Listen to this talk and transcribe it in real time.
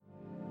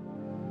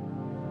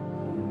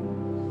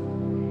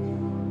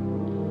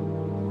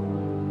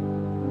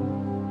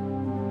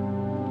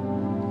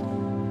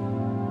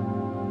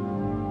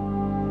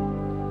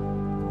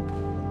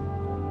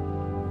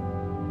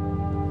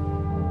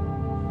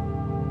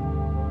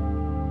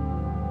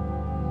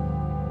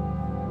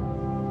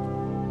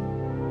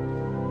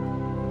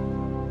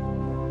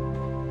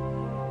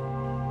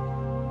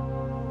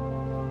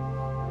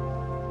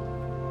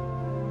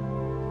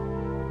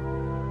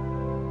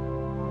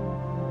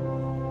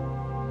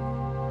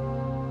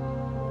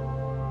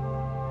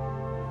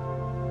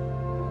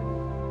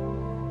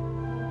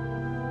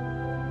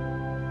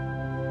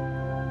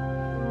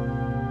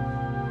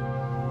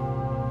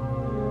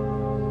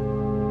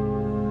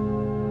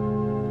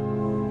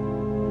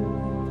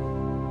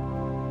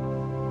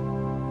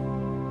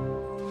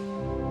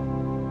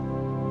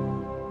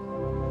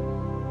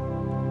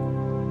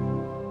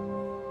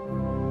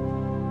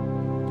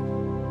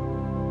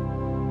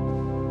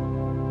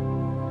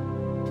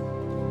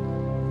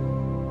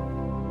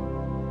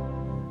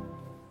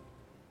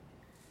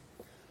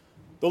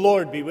The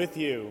Lord be with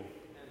you.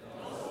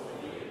 And also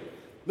with you.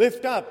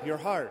 Lift up your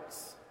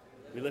hearts.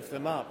 We lift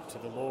them up to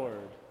the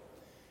Lord.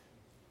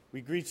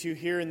 We greet you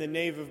here in the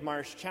nave of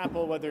Marsh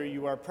Chapel, whether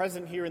you are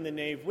present here in the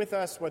nave with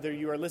us, whether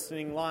you are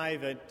listening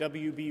live at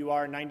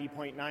WBUR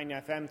 90.9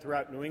 FM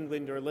throughout New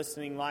England, or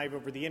listening live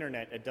over the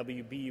internet at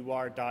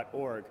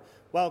WBUR.org.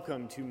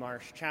 Welcome to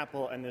Marsh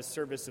Chapel and this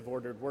service of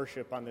ordered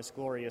worship on this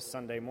glorious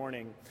Sunday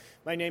morning.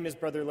 My name is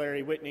Brother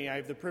Larry Whitney. I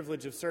have the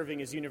privilege of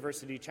serving as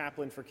University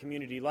Chaplain for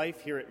Community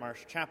Life here at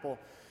Marsh Chapel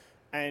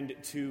and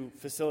to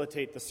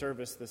facilitate the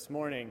service this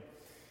morning.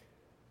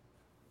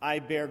 I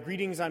bear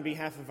greetings on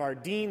behalf of our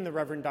Dean, the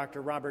Reverend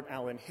Dr. Robert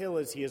Allen Hill,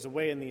 as he is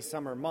away in these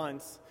summer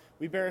months.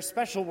 We bear a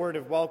special word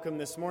of welcome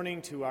this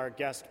morning to our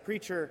guest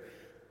preacher,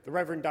 the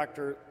Reverend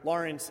Dr.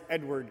 Lawrence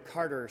Edward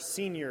Carter,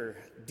 Sr.,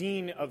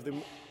 Dean of the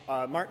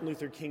Martin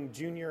Luther King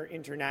Jr.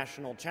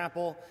 International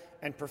Chapel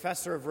and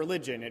Professor of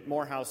Religion at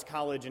Morehouse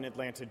College in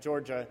Atlanta,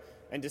 Georgia,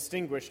 and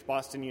distinguished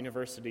Boston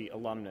University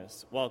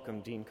alumnus. Welcome,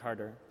 Dean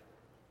Carter.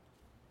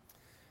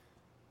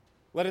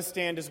 Let us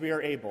stand as we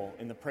are able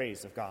in the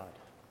praise of God.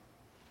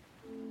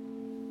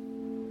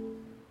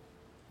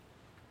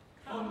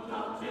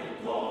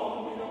 Cantate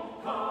Dominum,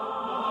 cantate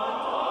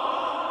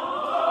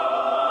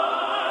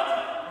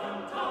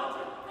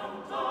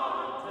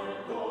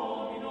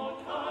Domino,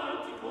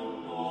 canticum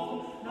novum,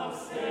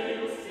 nas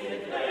Deus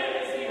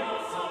ecclesia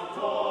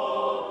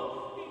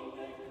sanctorum, in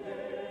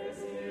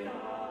ecclesia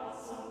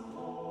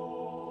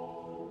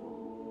sanctorum.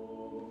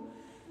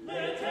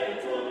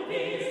 Letetur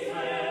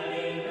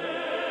Israeli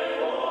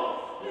meo,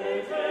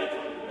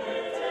 letetur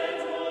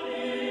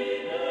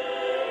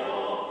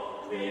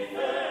qui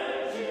feci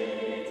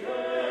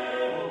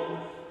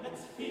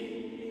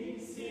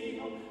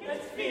Deum,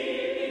 et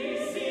fili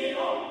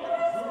Sion,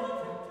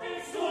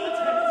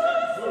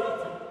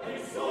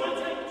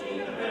 exultant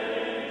in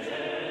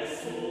rege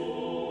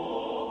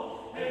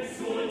suo,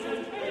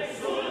 exultant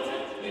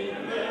in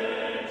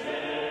rege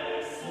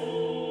suo.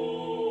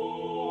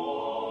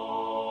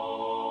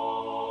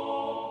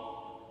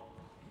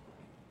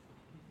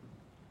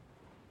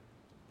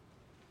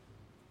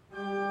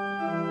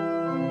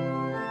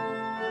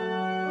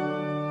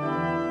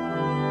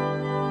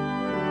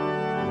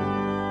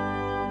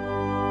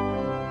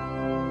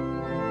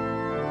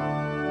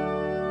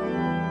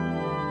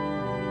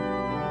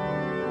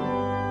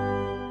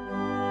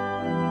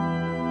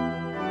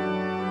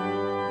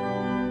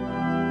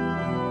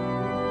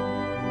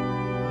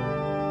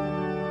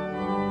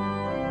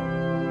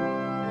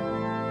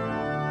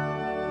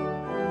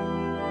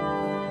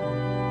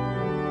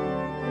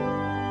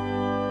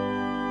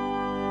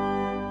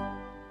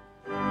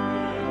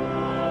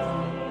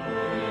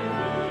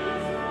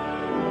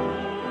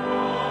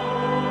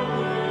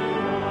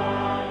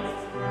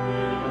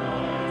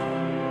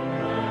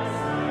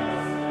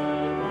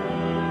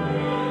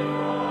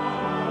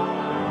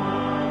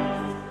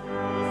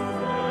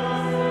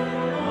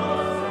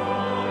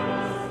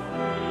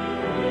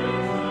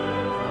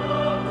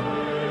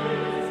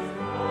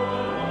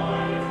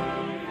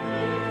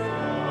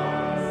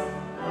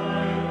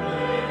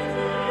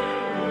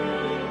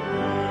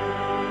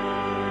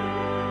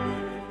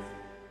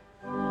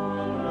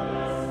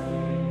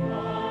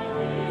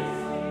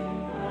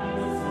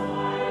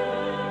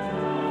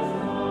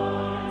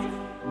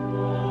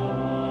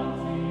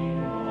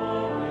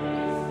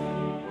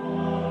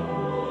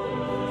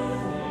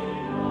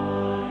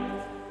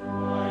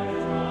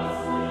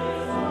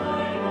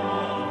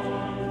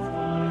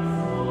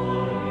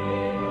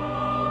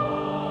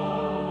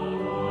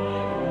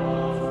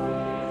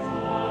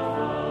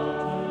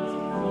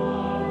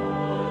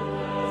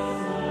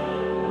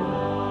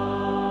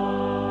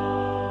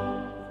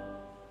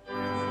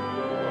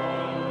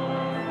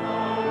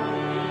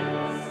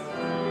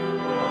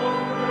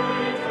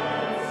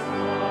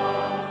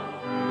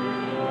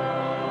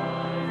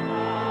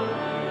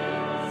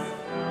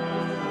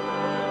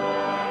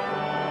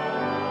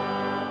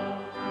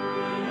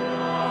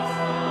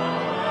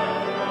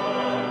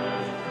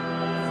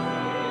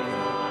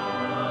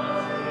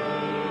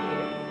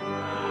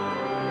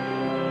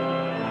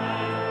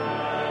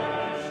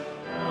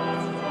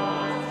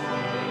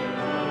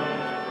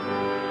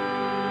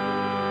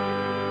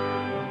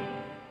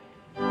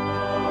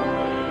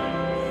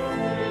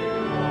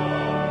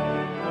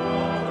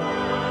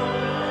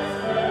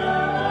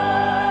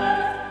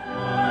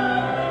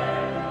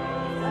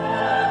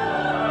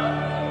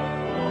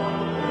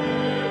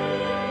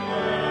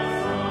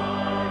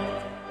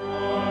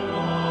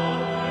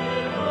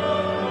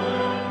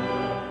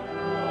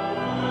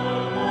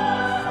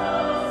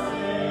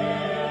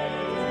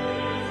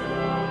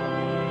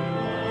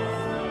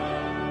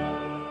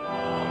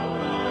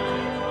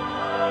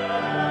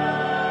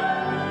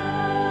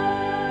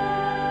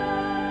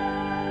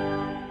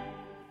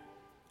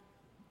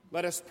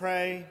 Let us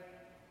pray.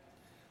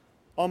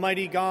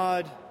 Almighty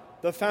God,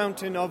 the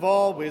fountain of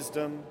all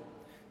wisdom,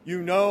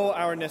 you know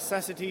our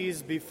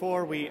necessities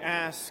before we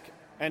ask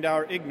and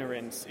our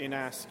ignorance in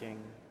asking.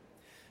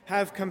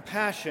 Have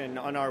compassion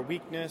on our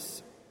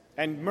weakness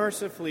and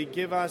mercifully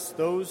give us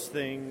those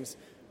things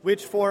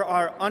which for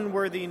our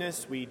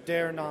unworthiness we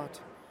dare not,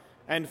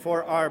 and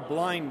for our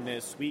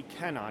blindness we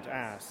cannot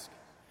ask.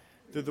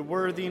 Through the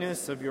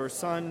worthiness of your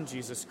Son,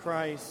 Jesus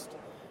Christ,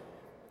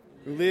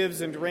 who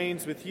lives and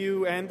reigns with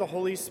you and the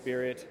Holy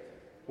Spirit,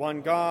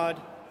 one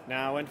God,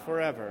 now and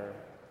forever.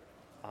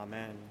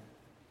 Amen.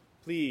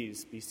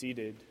 Please be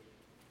seated.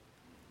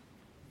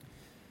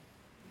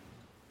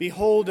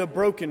 Behold a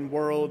broken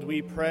world,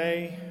 we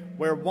pray,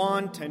 where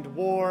want and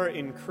war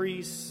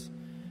increase,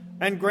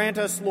 and grant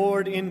us,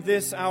 Lord, in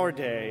this our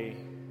day,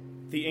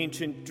 the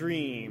ancient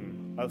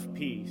dream of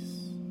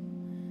peace.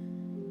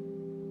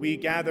 We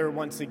gather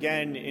once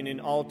again in an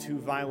all too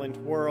violent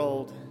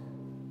world,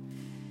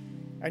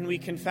 and we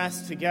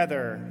confess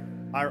together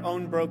our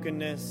own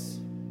brokenness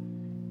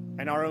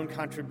and our own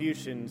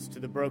contributions to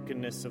the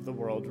brokenness of the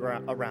world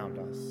around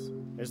us,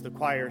 as the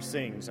choir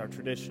sings our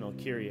traditional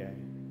Kyrie.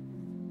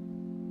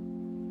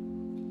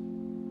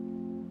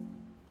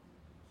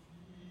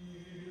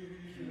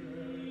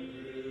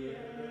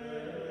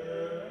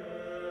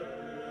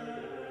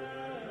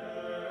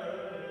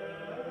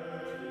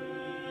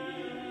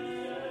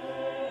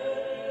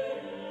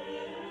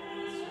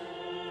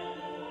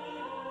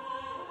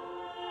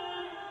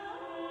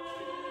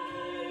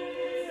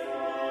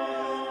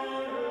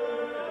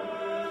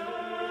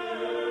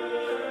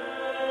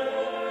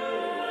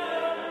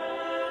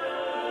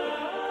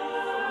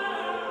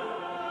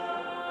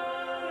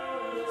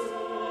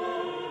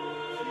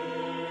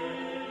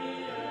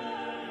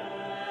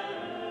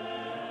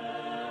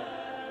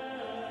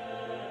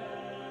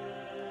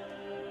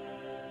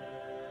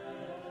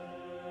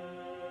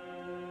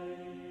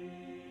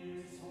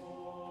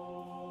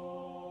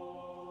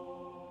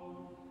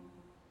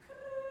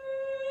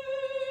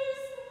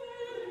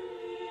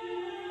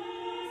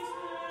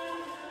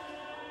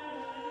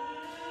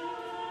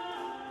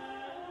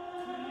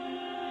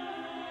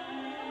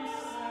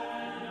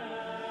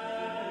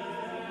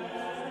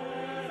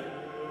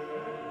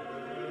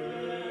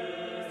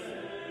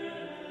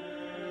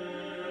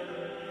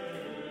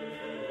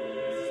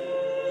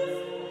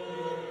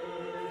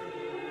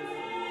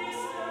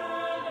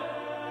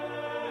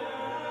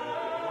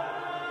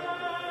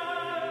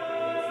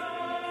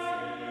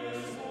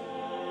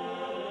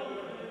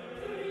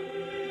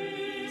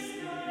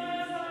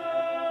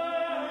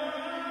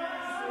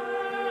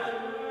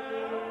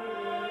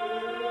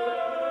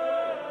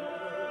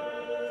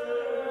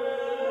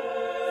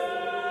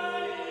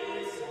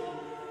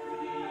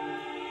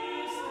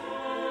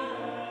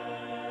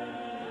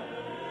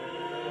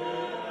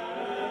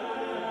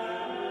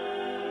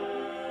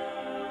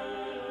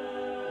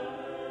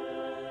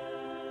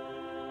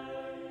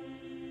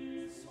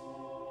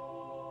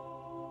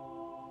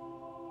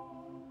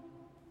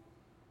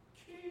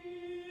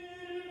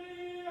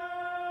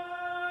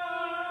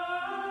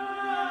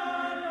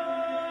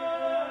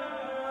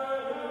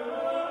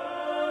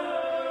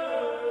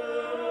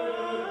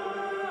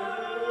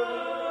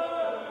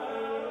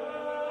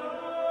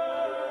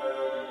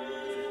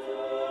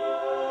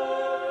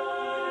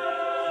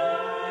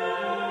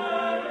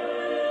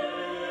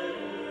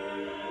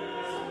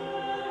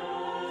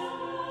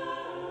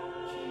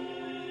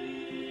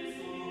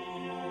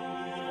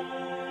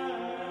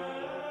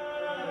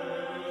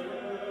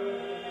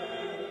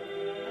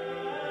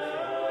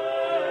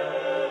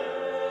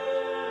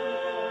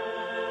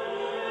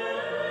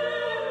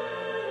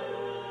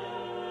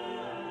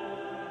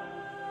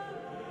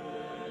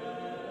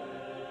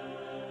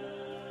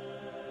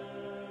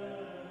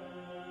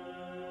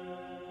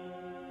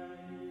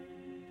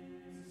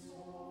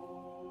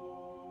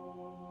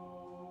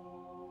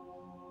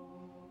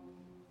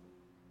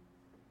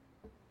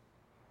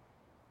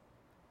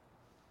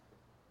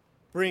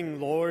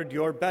 Bring, Lord,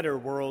 your better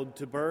world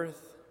to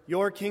birth,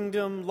 your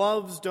kingdom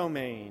love's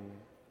domain,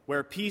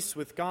 where peace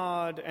with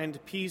God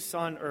and peace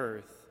on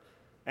earth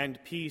and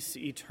peace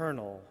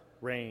eternal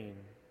reign.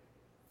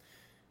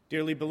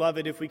 Dearly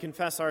beloved, if we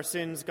confess our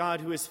sins,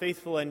 God, who is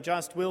faithful and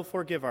just, will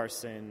forgive our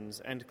sins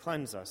and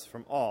cleanse us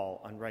from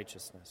all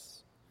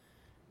unrighteousness.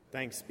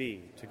 Thanks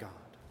be to God.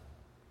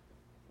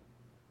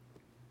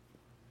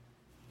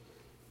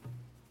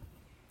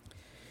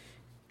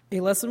 A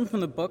lesson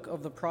from the book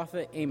of the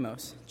prophet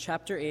Amos,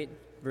 chapter 8,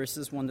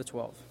 verses 1 to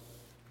 12.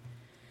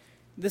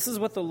 This is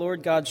what the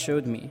Lord God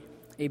showed me,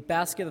 a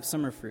basket of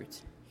summer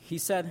fruit. He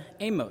said,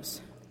 Amos,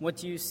 what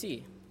do you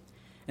see?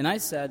 And I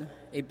said,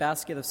 a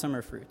basket of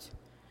summer fruit.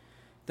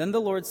 Then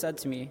the Lord said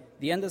to me,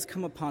 the end has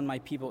come upon my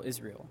people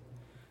Israel.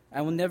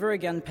 I will never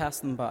again pass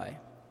them by.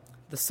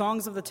 The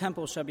songs of the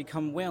temple shall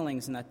become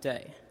wailings in that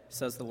day,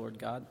 says the Lord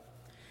God.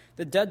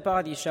 The dead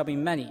bodies shall be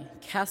many,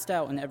 cast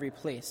out in every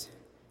place.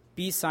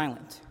 Be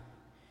silent.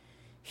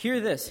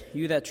 Hear this,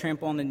 you that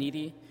trample on the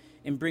needy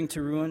and bring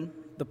to ruin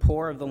the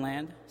poor of the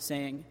land,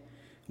 saying,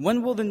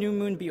 when will the new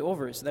moon be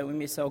over so that we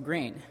may sell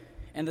grain,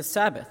 and the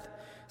Sabbath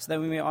so that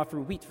we may offer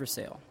wheat for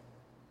sale?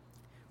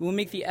 We will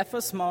make the ephah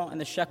small and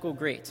the shekel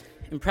great,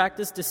 and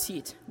practice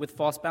deceit with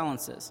false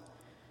balances,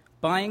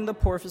 buying the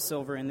poor for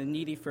silver and the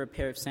needy for a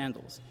pair of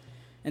sandals,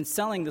 and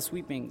selling the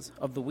sweepings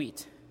of the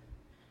wheat.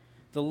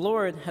 The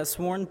Lord has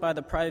sworn by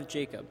the pride of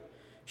Jacob,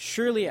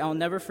 Surely I will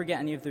never forget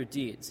any of their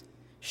deeds.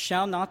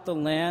 Shall not the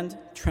land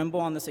tremble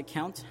on this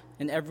account,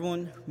 and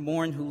everyone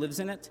mourn who lives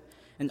in it,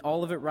 and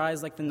all of it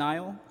rise like the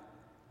Nile,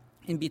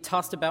 and be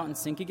tossed about and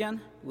sink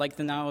again, like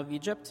the Nile of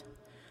Egypt?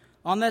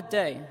 On that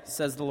day,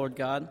 says the Lord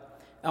God,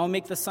 I will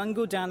make the sun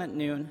go down at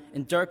noon,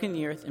 and darken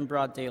the earth in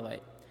broad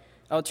daylight.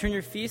 I will turn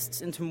your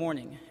feasts into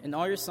mourning, and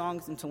all your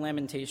songs into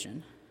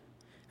lamentation.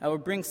 I will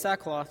bring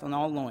sackcloth on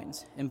all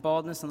loins, and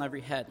baldness on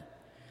every head.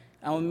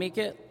 I will make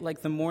it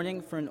like the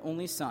morning for an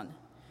only son,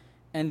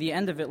 and the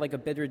end of it like a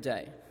bitter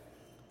day.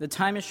 The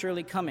time is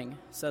surely coming,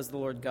 says the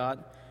Lord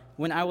God,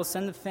 when I will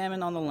send a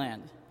famine on the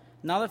land,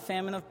 not a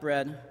famine of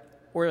bread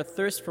or a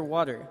thirst for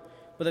water,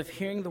 but of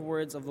hearing the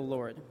words of the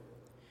Lord.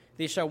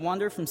 They shall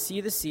wander from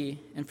sea to sea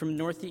and from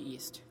north to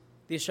east.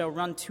 They shall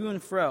run to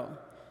and fro,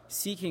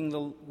 seeking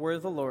the word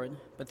of the Lord,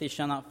 but they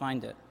shall not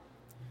find it.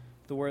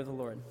 The word of the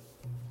Lord.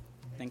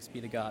 Thanks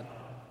be to God.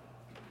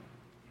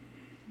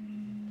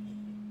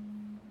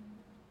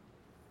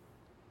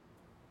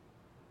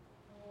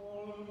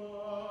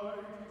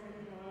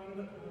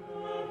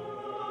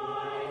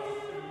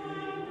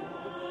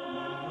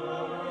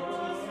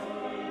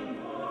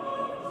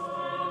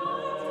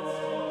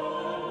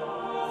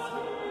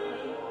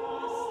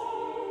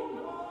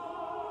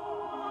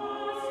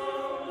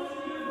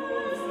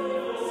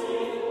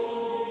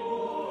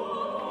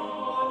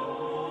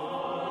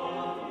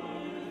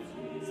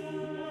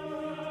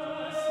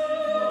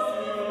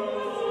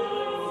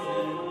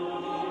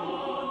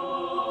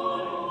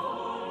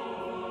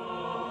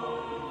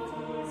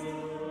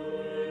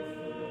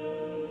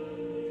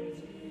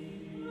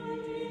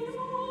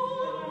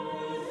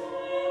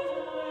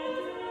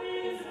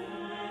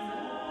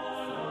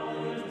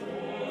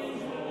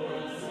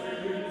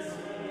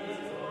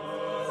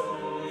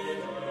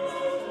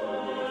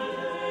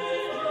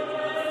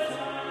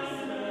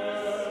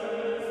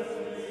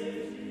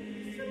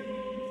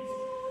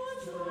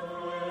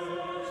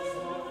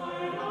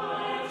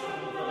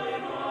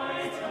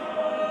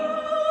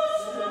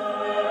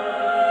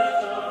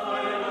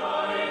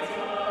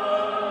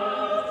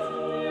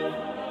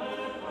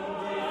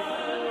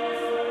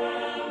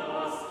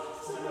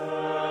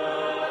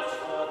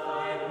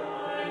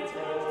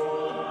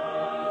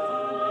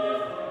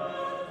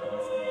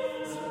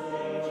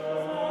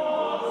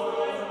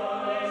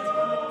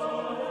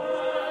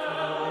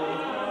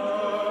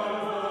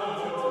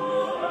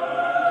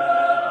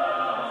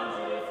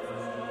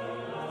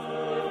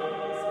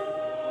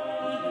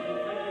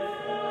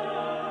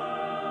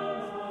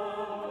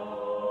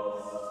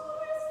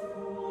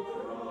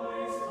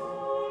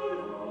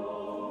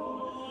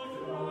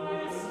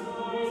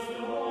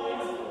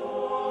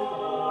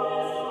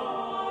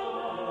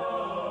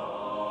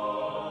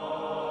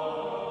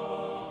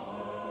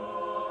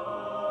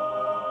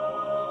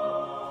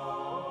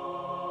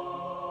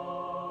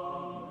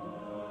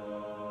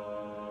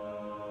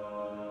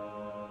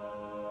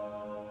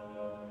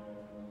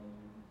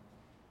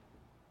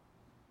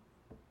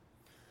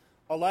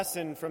 A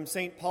lesson from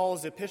St.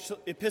 Paul's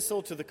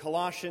epistle to the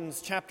Colossians,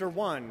 chapter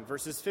 1,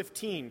 verses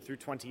 15 through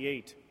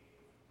 28.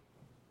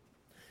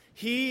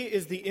 He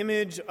is the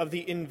image of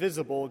the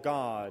invisible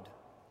God,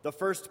 the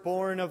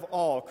firstborn of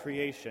all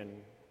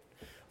creation.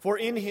 For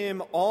in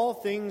him all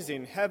things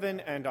in heaven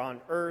and on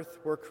earth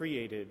were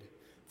created,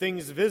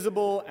 things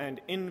visible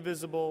and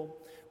invisible,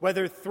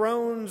 whether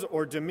thrones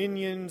or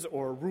dominions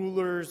or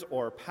rulers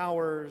or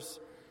powers.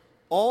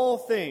 All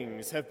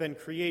things have been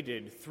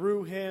created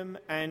through him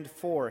and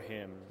for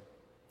him.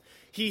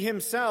 He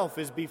himself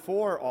is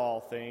before all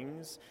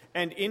things,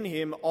 and in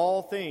him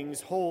all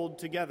things hold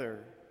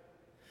together.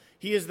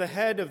 He is the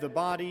head of the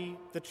body,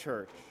 the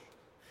church.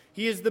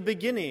 He is the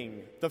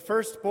beginning, the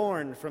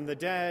firstborn from the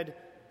dead,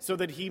 so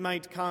that he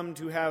might come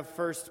to have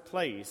first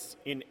place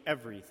in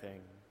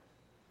everything.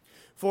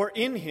 For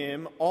in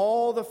him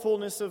all the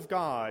fullness of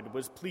God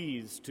was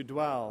pleased to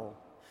dwell,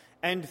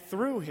 and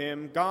through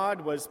him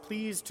God was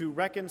pleased to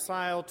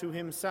reconcile to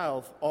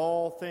himself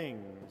all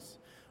things,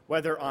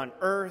 whether on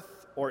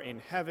earth or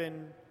in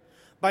heaven,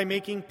 by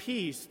making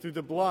peace through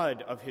the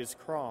blood of his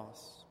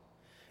cross.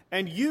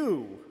 And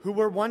you, who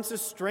were once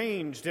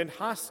estranged and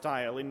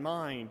hostile in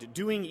mind,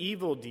 doing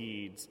evil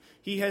deeds,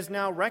 he has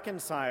now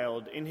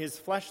reconciled in his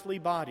fleshly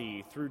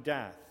body through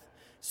death,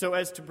 so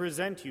as to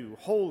present you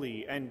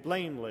holy and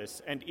blameless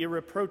and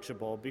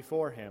irreproachable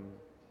before him,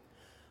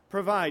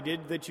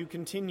 provided that you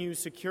continue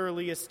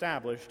securely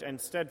established and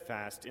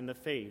steadfast in the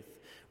faith,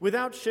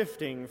 without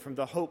shifting from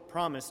the hope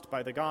promised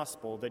by the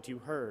gospel that you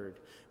heard,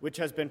 which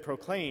has been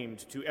proclaimed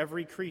to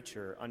every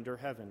creature under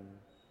heaven.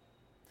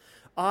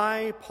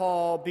 I,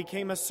 Paul,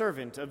 became a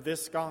servant of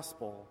this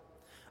gospel.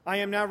 I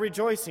am now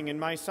rejoicing in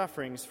my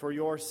sufferings for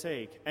your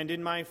sake, and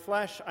in my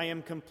flesh I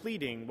am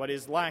completing what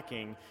is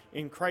lacking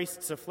in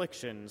Christ's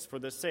afflictions for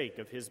the sake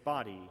of his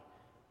body,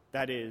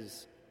 that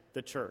is,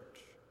 the church.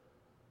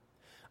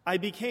 I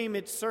became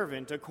its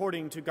servant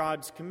according to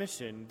God's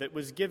commission that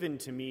was given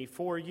to me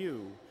for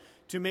you,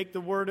 to make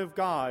the word of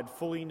God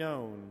fully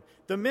known,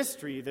 the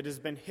mystery that has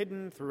been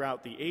hidden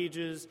throughout the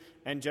ages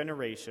and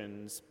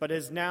generations, but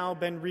has now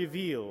been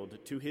revealed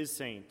to his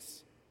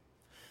saints.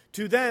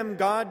 To them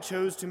God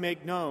chose to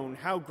make known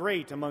how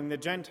great among the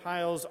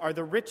Gentiles are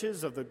the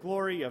riches of the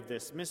glory of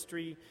this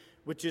mystery,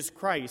 which is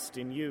Christ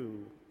in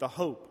you, the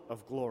hope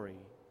of glory.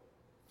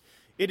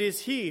 It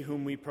is he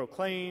whom we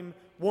proclaim,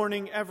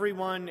 warning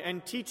everyone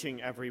and teaching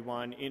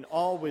everyone in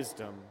all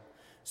wisdom,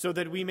 so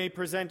that we may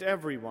present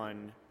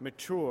everyone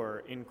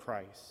mature in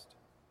Christ.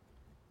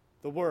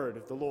 The word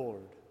of the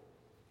Lord.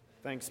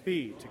 Thanks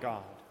be to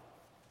God.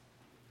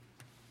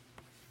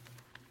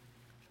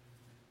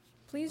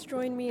 Please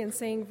join me in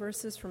saying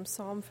verses from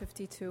Psalm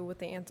 52 with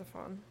the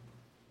antiphon.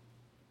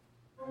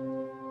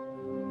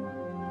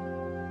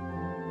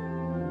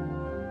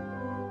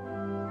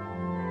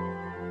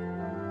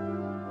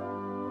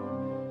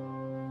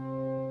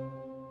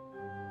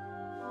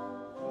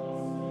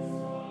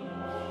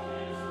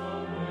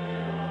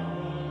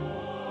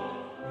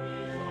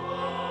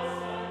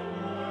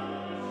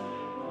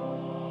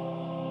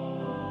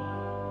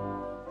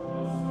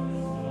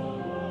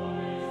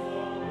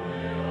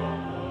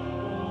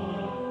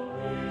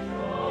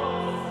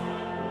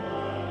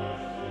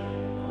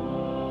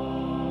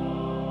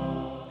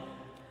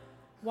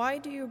 Why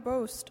do you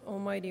boast,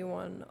 Almighty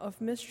One, of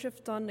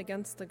mischief done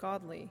against the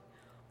godly?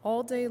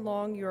 All day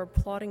long you are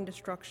plotting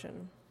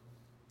destruction.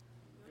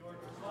 Your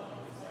tongue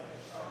is like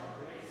a sharp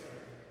razor,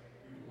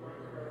 you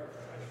worker of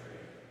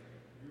treachery.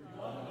 You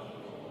love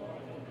evil more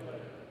than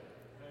good,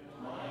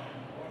 and lying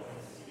more than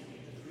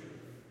speaking the truth.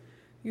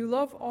 You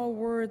love all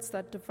words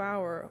that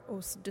devour,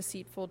 O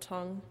deceitful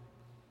tongue.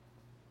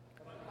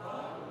 But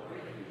God will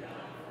bring you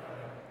down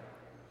forever.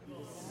 He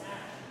will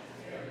snatch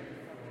and tear you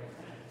from your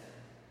tent.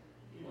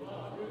 He will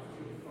uproot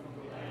you from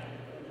the land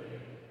of the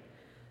living.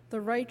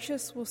 The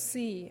righteous will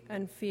see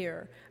and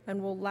fear,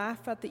 and will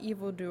laugh at the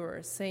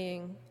evildoers,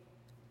 saying,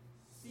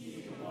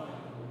 See the one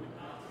who would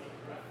not take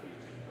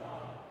refuge in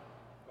God,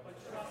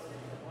 but trusted in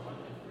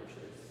abundant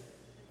riches,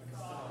 and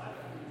sought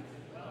refuge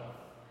in wealth.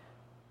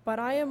 But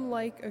I am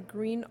like a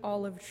green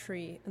olive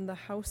tree in the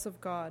house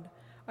of God.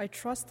 I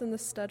trust in the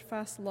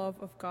steadfast love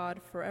of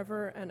God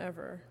forever and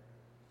ever.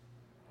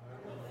 I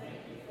will thank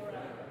you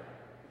forever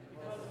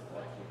because of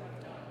what you have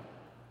done.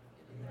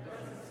 In the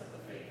presence of the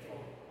faithful,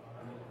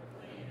 I will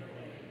proclaim your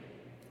name,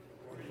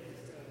 for it is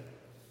good.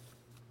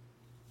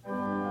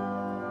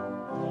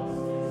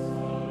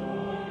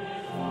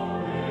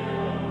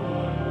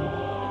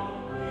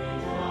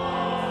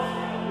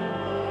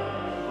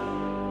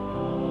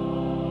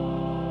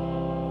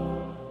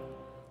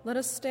 Let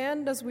us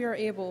stand as we are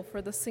able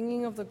for the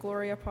singing of the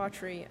Gloria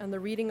Patri and the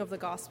reading of the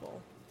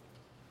Gospel.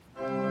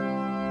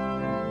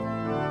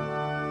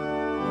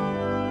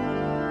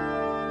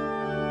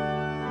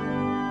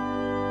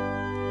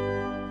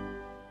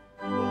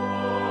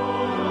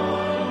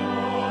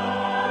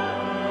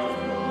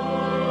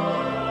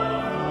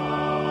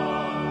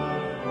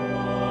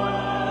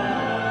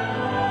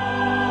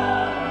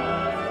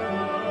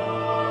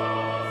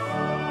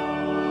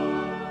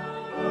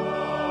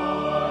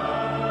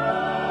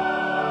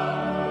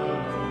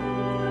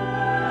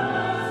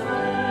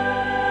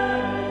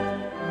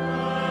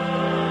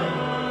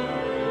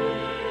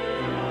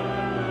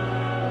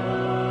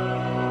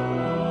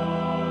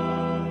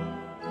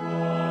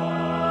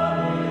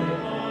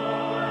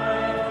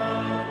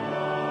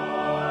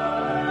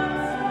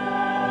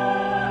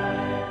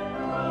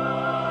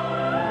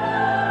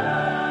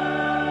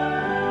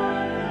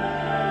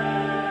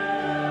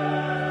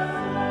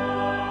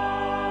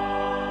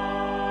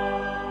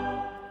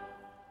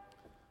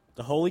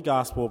 The Holy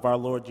Gospel of our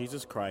Lord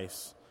Jesus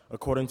Christ,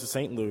 according to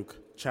St. Luke,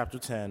 chapter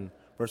 10,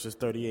 verses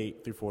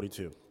 38 through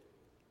 42.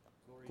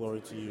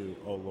 Glory to you,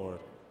 O Lord.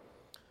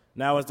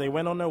 Now as they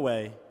went on their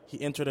way, he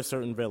entered a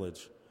certain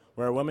village,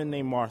 where a woman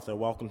named Martha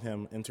welcomed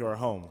him into her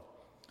home.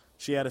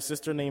 She had a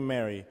sister named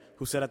Mary,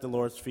 who sat at the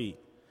Lord's feet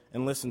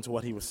and listened to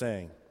what he was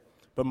saying.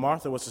 But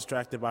Martha was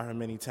distracted by her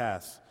many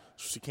tasks.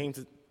 She came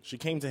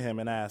to him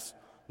and asked,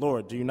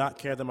 Lord, do you not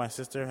care that my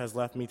sister has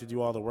left me to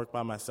do all the work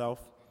by myself?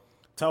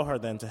 Tell her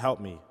then to help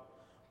me.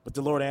 But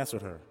the Lord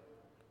answered her,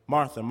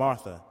 Martha,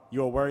 Martha,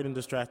 you are worried and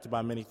distracted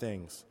by many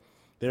things.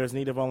 There is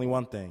need of only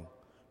one thing.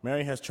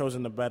 Mary has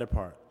chosen the better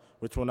part,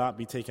 which will not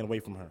be taken away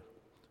from her.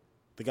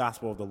 The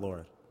Gospel of the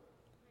Lord.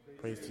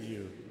 Praise to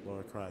you,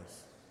 Lord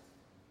Christ.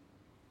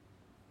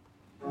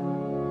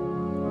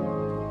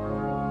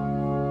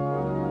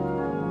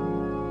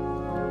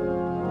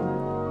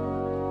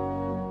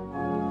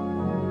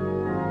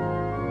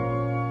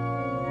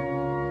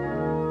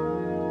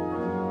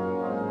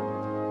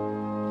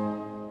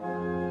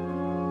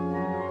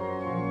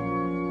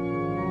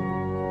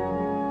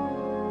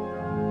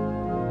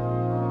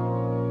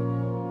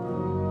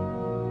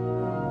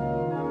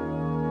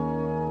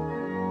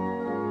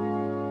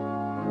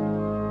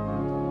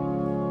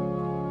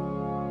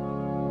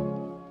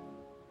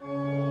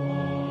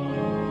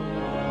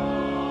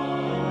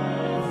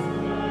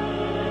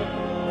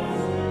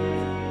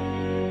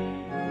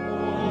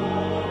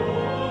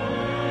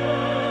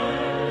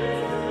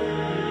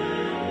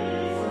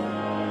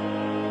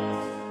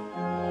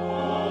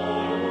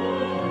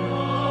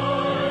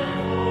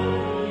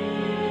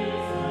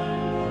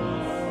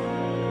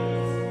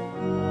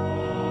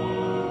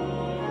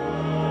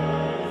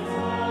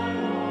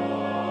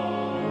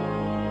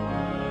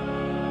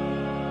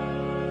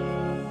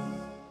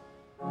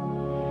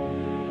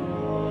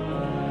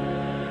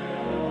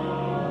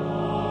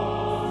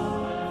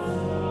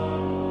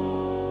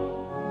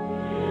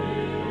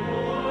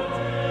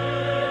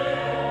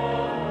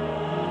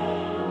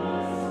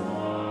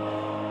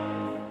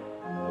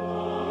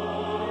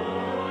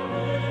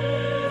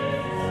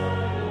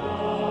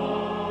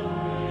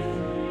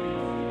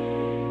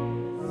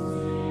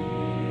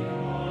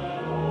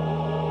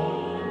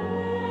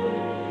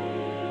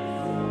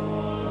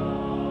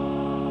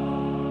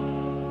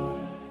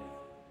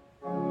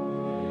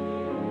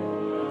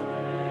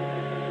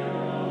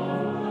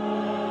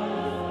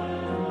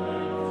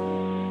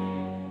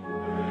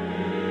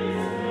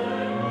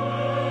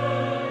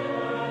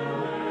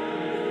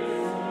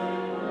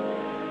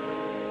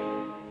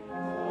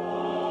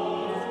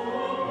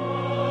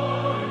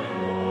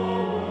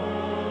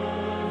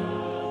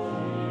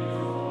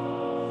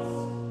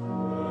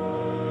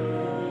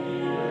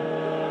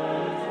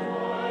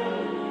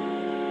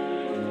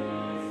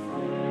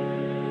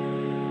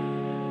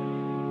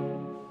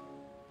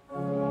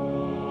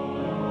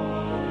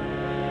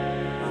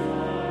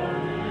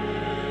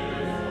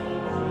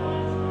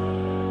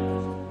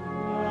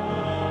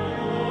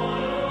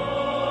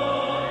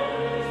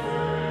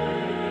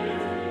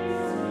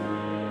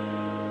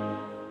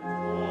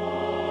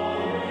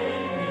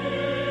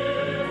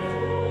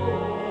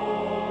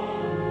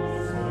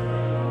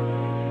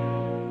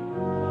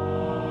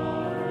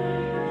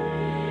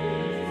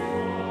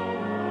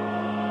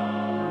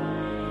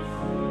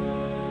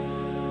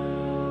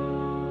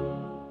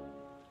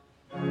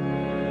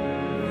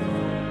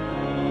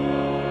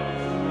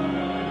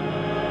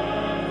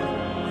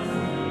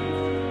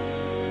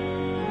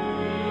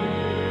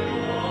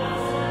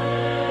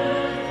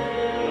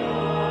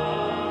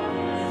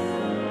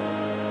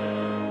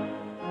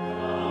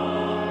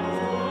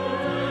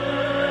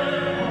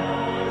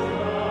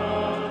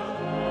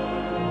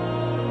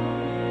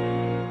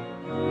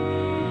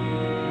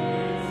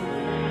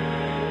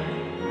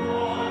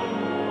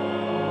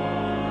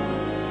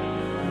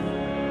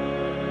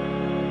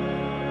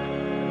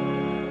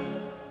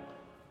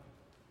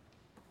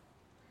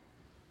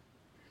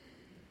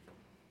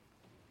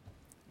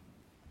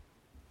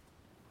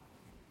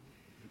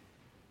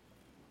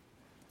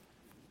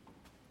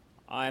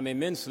 I'm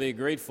immensely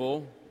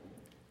grateful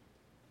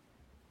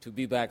to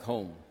be back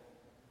home.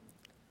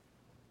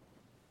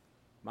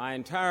 My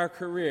entire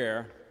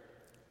career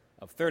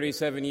of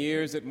 37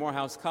 years at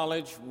Morehouse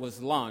College was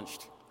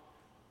launched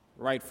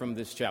right from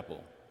this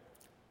chapel.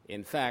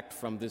 In fact,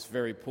 from this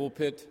very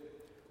pulpit,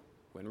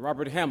 when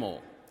Robert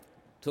Hamill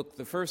took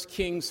the first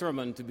King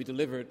sermon to be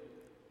delivered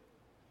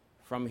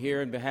from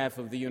here on behalf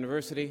of the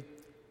university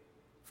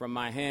from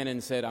my hand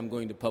and said, "I'm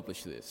going to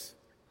publish this."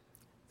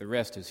 The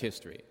rest is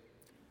history.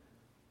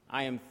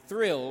 I am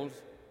thrilled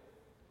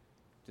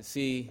to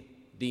see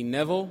Dean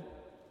Neville.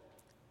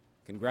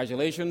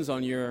 Congratulations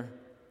on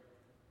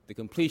the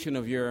completion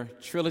of your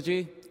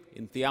trilogy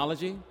in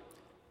theology.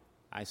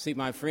 I see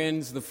my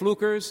friends, the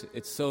Flukers.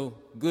 It's so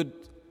good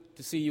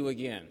to see you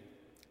again.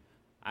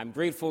 I'm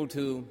grateful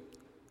to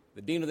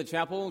the Dean of the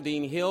Chapel,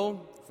 Dean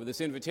Hill, for this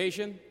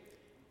invitation.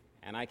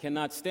 And I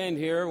cannot stand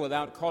here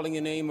without calling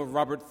the name of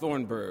Robert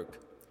Thornburg,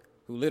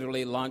 who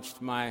literally launched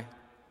my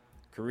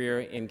career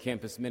in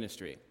campus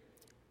ministry.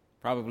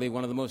 Probably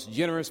one of the most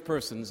generous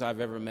persons I've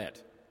ever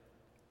met.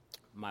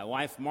 My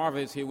wife, Marva,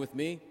 is here with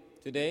me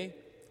today,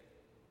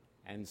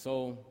 and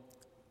so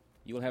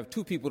you'll have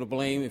two people to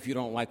blame if you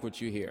don't like what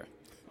you hear.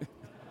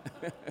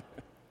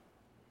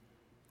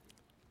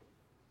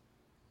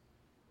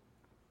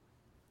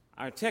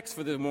 Our text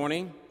for this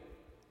morning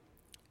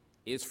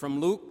is from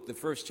Luke, the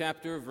first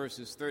chapter,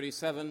 verses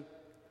 37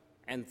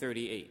 and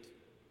 38.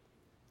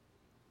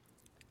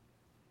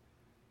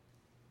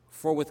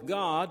 For with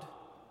God,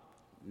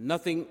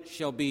 nothing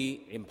shall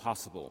be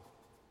impossible.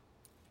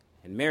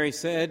 And Mary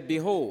said,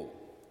 Behold,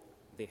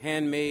 the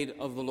handmaid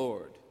of the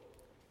Lord,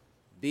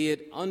 be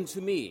it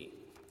unto me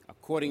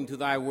according to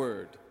thy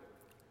word.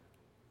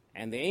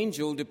 And the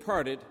angel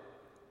departed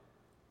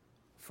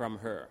from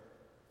her.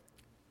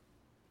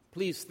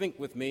 Please think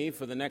with me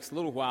for the next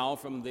little while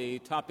from the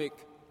topic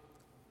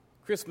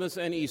Christmas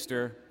and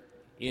Easter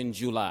in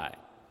July.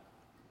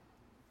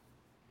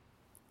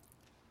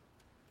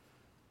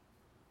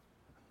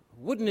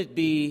 Wouldn't it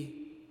be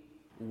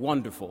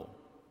wonderful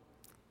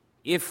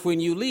if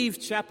when you leave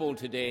chapel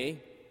today,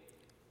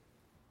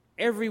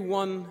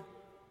 everyone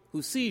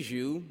who sees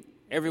you,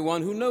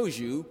 everyone who knows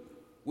you,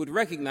 would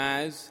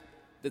recognize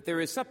that there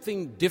is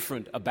something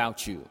different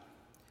about you,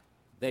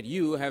 that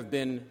you have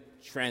been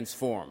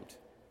transformed?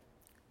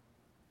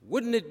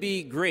 Wouldn't it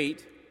be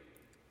great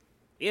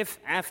if,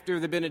 after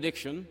the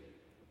benediction,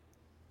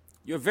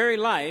 your very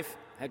life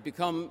had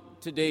become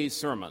today's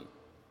sermon?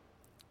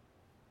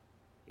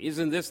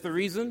 Isn't this the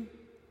reason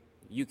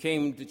you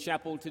came to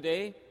chapel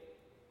today?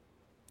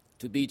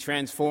 To be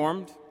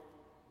transformed,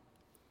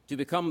 to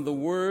become the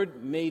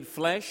Word made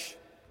flesh?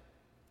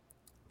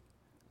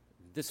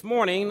 This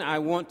morning, I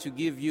want to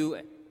give you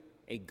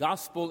a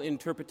gospel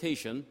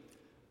interpretation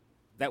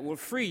that will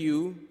free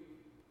you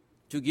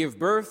to give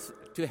birth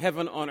to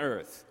heaven on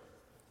earth,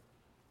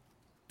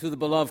 to the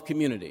beloved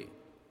community,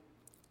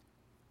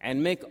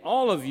 and make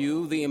all of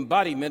you the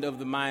embodiment of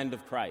the mind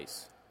of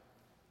Christ.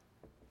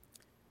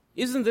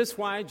 Isn't this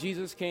why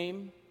Jesus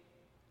came?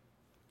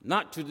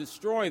 Not to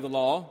destroy the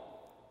law,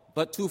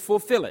 but to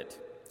fulfill it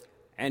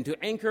and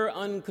to anchor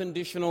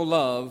unconditional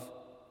love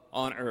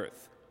on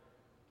earth.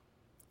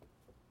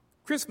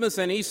 Christmas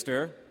and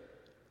Easter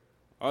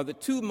are the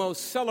two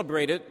most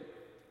celebrated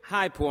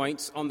high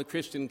points on the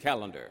Christian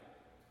calendar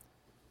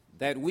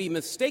that we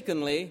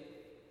mistakenly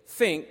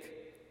think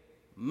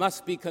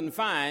must be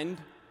confined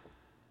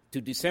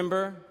to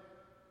December,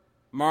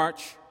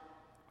 March,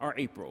 or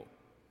April,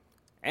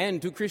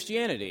 and to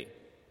Christianity.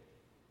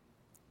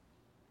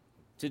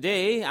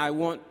 Today, I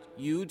want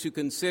you to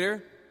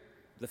consider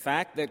the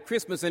fact that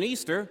Christmas and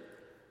Easter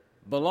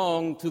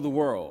belong to the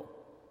world,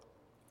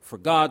 for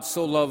God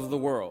so loved the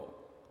world,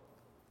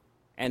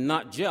 and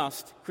not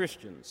just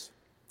Christians.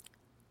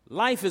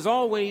 Life is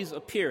always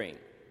appearing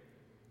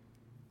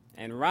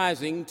and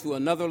rising to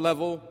another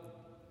level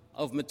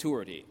of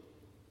maturity.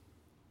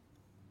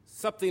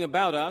 Something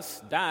about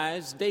us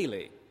dies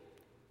daily,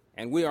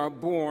 and we are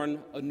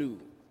born anew.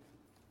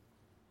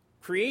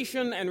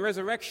 Creation and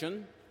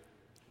resurrection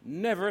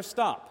never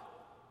stop.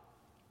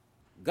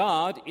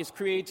 God is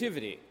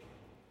creativity,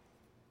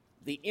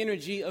 the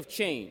energy of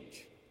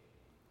change,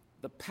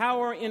 the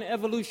power in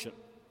evolution,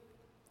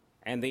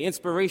 and the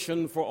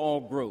inspiration for all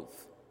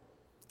growth.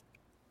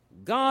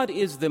 God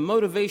is the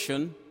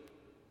motivation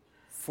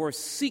for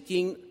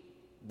seeking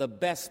the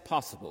best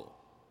possible,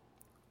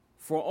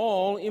 for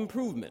all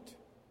improvement.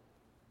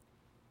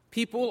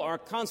 People are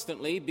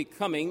constantly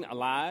becoming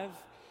alive,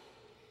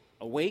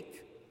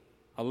 awake,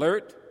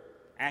 alert,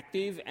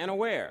 active, and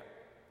aware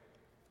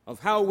of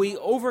how we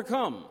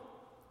overcome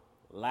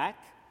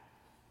lack,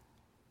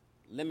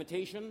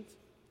 limitations,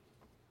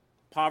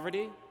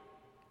 poverty,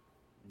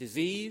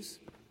 disease,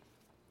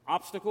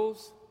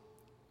 obstacles,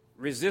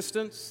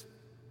 resistance,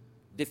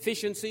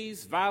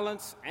 deficiencies,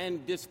 violence,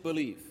 and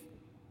disbelief.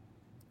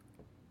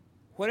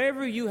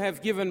 Whatever you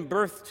have given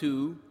birth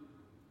to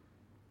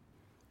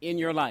in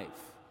your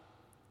life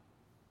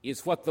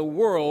is what the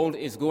world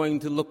is going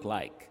to look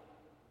like.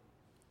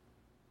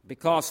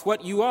 Because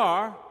what you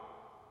are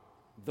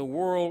the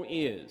world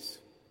is.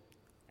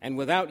 And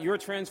without your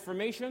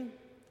transformation,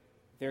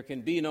 there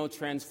can be no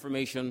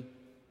transformation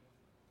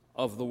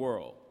of the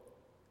world,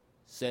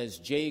 says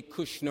J.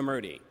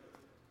 Krishnamurti.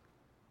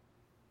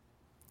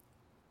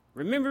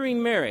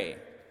 Remembering Mary,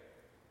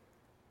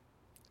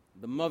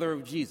 the mother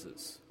of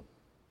Jesus,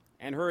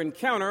 and her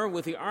encounter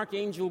with the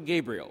Archangel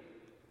Gabriel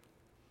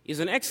is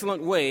an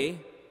excellent way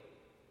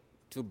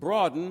to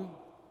broaden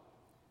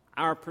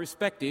our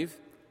perspective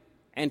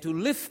and to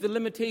lift the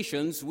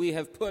limitations we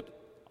have put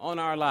on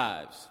our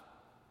lives.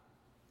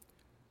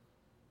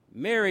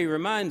 Mary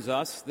reminds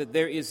us that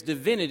there is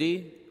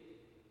divinity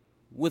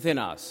within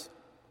us,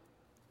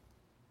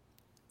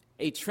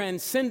 a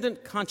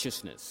transcendent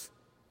consciousness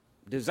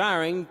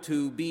desiring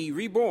to be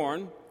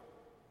reborn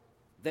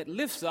that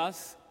lifts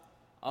us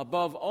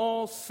above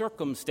all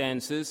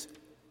circumstances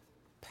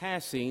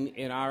passing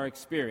in our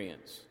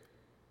experience.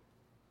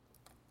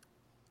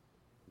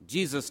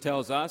 Jesus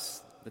tells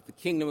us that the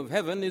kingdom of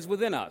heaven is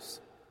within us.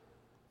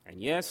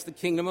 And yes, the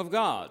kingdom of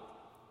God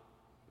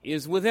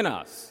is within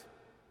us.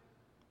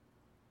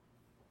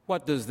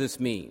 What does this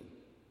mean?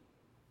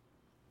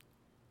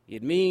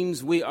 It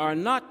means we are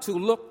not to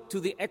look to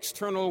the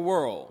external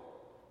world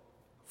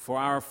for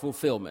our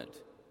fulfillment.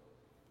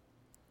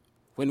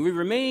 When we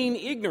remain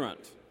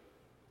ignorant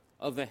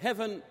of the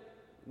heaven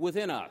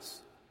within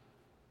us,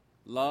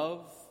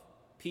 love,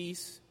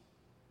 peace,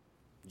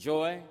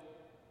 joy,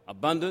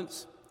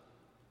 abundance,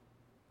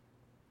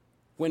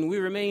 when we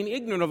remain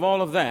ignorant of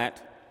all of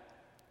that,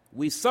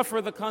 we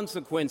suffer the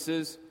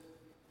consequences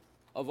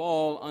of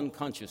all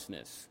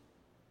unconsciousness.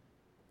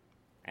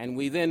 And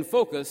we then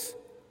focus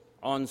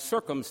on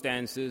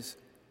circumstances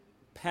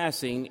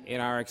passing in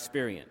our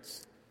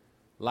experience,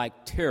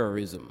 like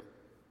terrorism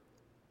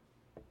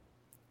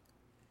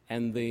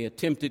and the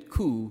attempted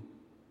coup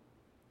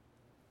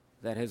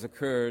that has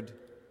occurred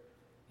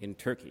in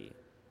Turkey.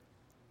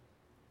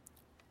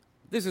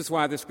 This is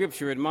why the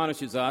Scripture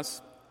admonishes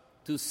us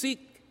to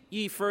seek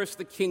ye first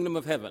the kingdom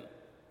of heaven,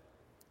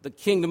 the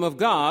kingdom of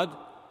God,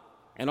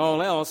 and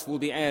all else will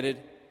be added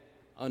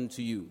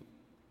unto you.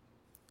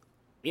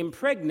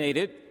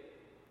 Impregnated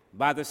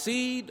by the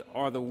seed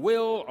or the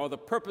will or the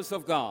purpose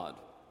of God,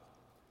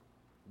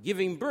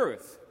 giving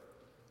birth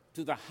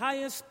to the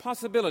highest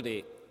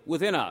possibility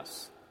within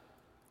us,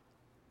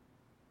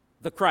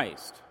 the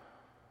Christ,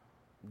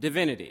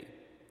 divinity,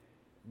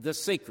 the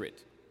sacred,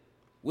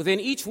 within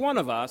each one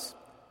of us,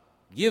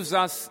 gives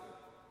us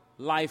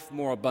life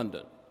more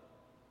abundant.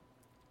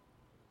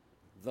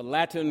 The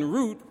Latin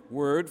root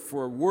word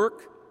for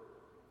work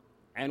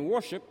and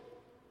worship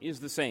is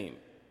the same.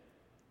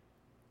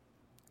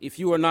 If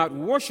you are not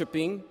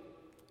worshiping,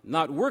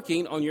 not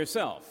working on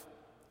yourself,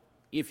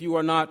 if you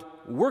are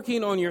not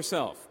working on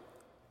yourself,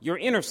 your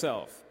inner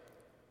self,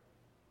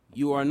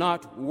 you are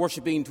not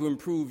worshiping to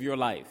improve your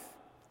life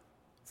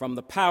from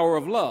the power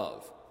of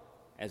love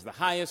as the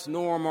highest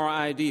norm or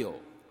ideal,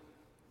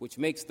 which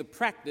makes the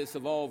practice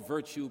of all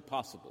virtue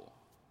possible.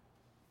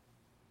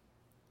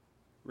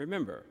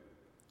 Remember,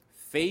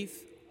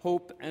 faith,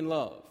 hope, and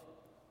love,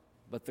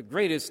 but the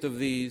greatest of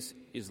these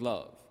is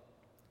love.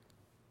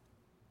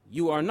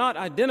 You are not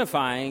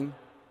identifying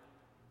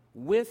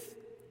with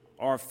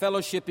or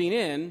fellowshipping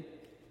in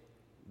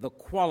the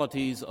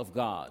qualities of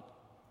God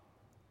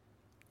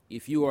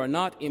if you are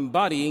not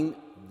embodying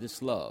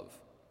this love.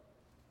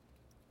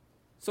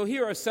 So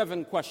here are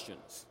 7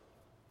 questions.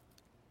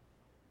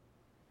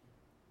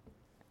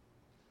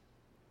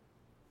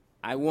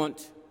 I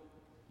want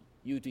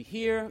you to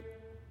hear,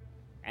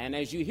 and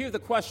as you hear the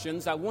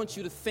questions, I want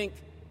you to think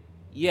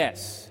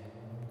yes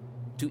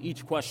to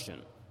each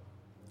question,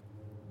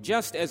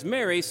 just as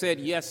Mary said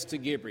yes to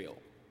Gabriel.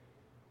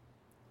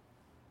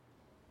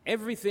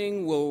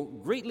 Everything will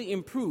greatly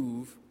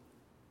improve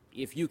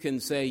if you can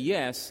say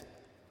yes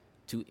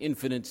to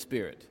Infinite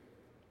Spirit.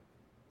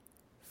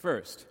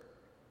 First,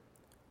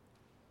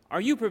 are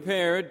you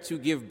prepared to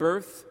give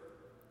birth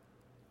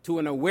to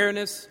an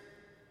awareness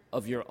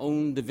of your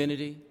own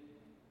divinity?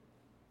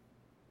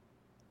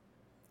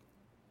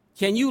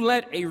 Can you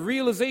let a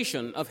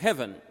realization of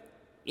heaven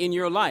in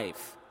your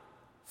life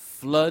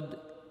flood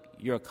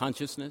your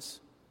consciousness?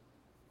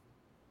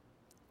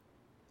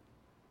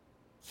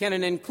 Can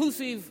an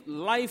inclusive,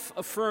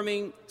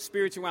 life-affirming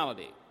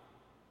spirituality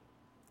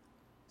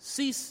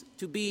cease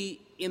to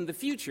be in the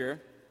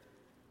future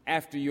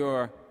after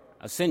your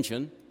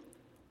ascension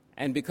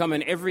and become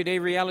an everyday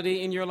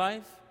reality in your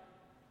life?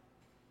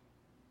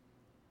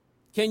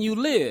 Can you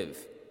live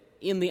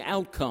in the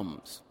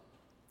outcomes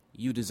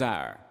you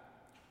desire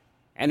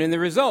and in the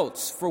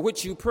results for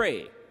which you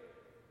pray,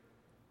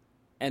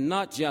 and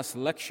not just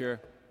lecture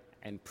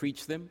and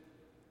preach them?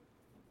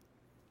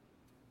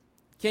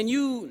 Can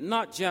you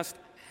not just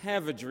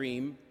have a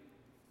dream,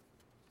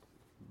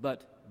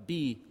 but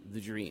be the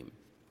dream?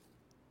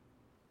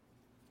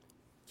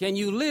 Can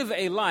you live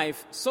a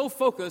life so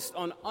focused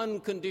on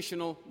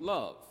unconditional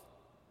love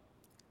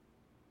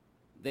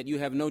that you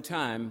have no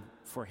time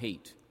for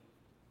hate?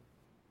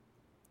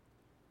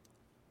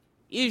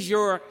 Is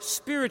your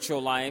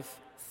spiritual life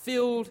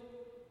filled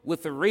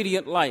with the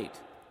radiant light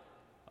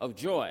of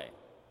joy,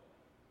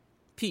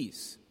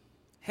 peace,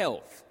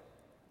 health,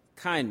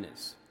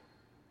 kindness,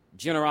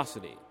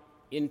 generosity,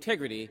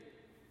 integrity,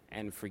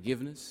 and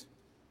forgiveness?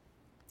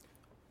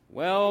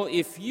 Well,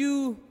 if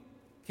you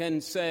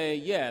can say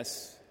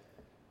yes,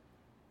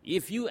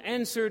 if you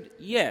answered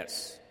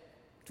yes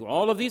to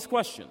all of these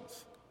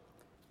questions,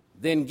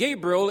 then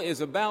Gabriel is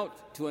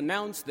about to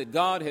announce that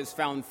God has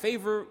found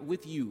favor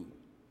with you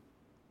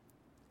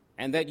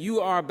and that you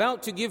are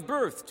about to give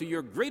birth to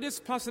your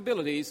greatest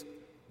possibilities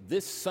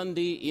this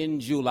Sunday in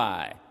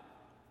July.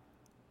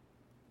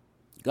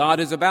 God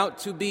is about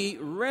to be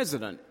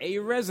a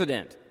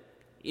resident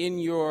in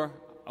your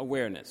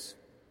awareness.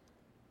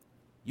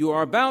 You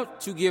are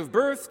about to give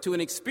birth to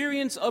an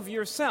experience of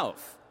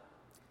yourself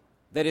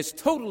that is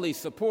totally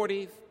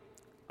supportive,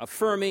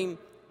 affirming,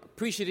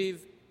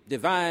 appreciative,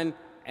 divine,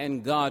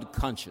 and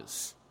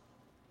God-conscious.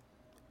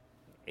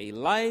 A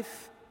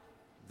life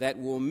that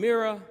will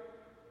mirror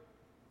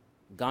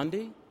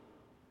Gandhi,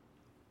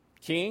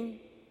 King,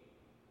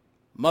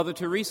 Mother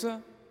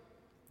Teresa,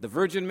 the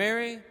Virgin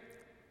Mary,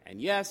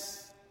 and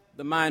yes,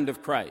 the mind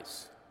of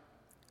Christ.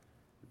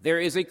 There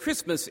is a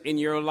Christmas in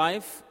your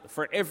life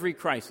for every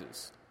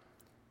crisis,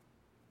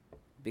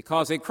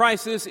 because a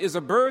crisis is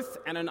a birth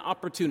and an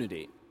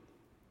opportunity.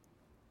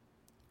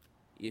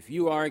 If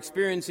you are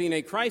experiencing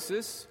a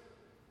crisis,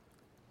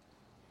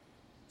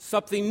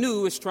 something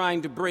new is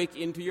trying to break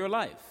into your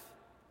life.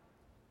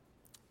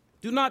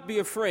 Do not be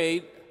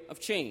afraid of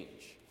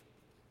change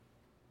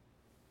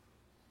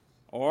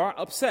or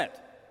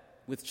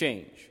upset with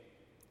change.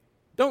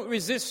 Don't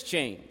resist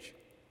change.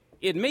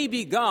 It may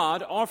be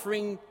God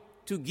offering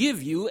to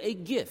give you a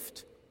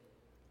gift,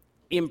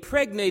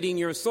 impregnating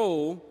your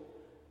soul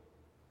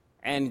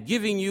and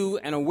giving you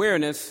an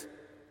awareness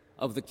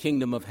of the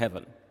kingdom of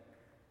heaven.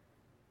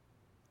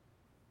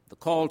 The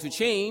call to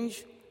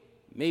change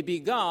may be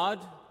God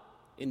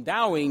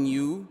endowing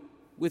you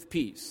with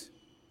peace,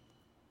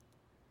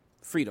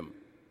 freedom,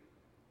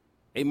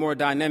 a more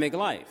dynamic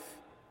life,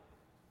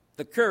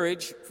 the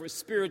courage for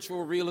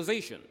spiritual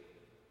realization,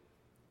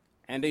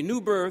 and a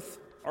new birth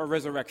or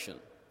resurrection.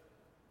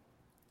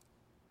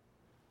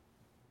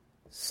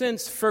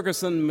 Since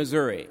Ferguson,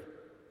 Missouri,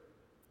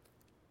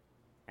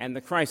 and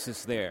the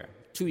crisis there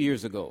 2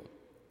 years ago,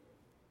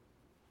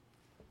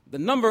 the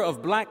number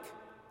of black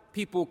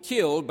people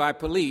killed by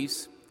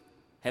police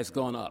has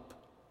gone up.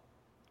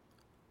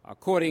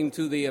 According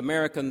to the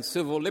American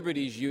Civil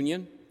Liberties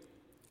Union,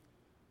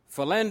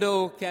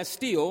 Philando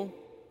Castile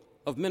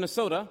of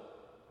Minnesota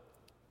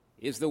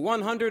is the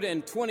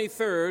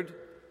 123rd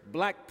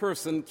black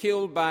person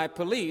killed by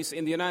police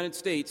in the United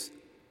States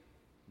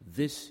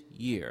this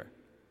year.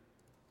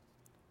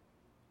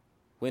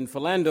 When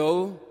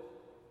Philando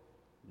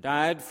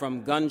died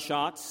from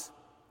gunshots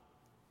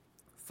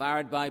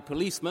fired by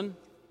policemen,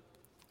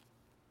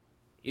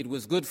 it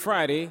was Good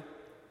Friday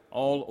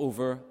all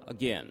over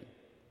again.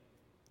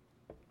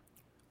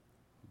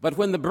 But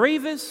when the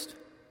bravest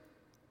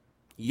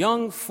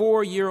young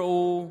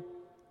 4-year-old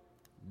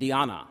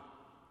Diana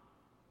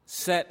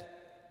sat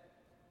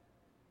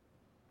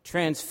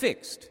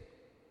transfixed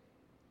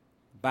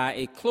by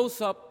a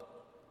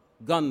close-up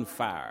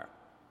gunfire,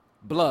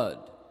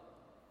 blood,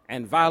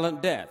 and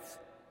violent death,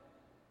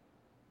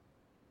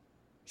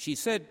 she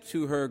said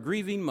to her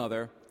grieving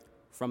mother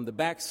from the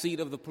back seat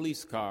of the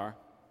police car,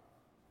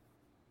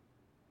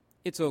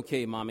 "It's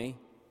okay, Mommy.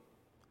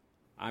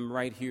 I'm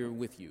right here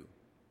with you."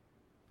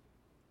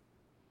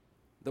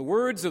 The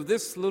words of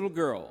this little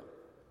girl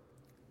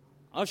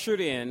ushered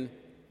in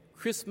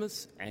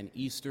Christmas and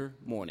Easter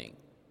morning,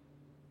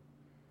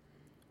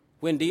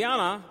 when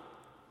Diana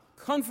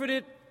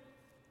comforted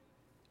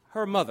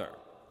her mother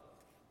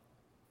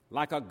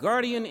like a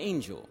guardian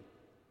angel.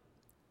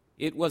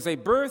 It was a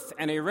birth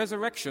and a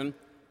resurrection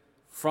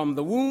from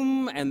the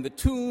womb and the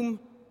tomb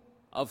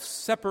of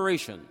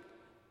separation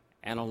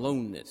and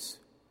aloneness.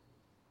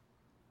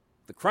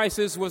 The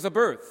crisis was a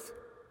birth,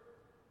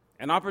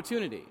 an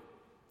opportunity,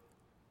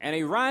 and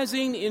a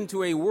rising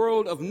into a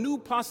world of new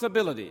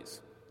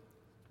possibilities,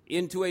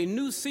 into a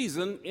new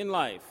season in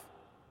life.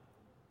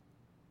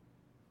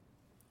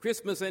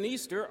 Christmas and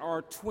Easter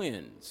are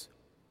twins,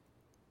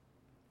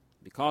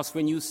 because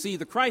when you see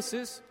the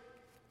crisis,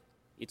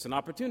 it's an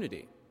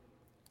opportunity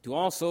to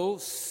also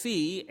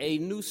see a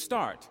new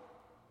start,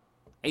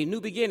 a new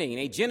beginning,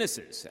 a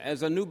genesis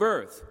as a new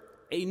birth,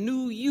 a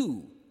new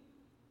you,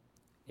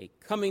 a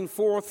coming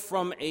forth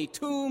from a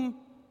tomb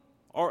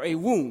or a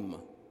womb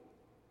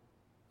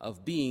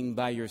of being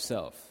by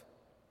yourself.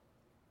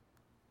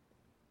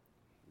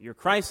 Your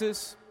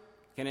crisis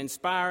can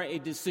inspire a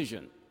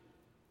decision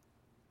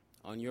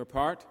on your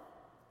part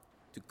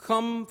to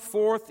come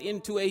forth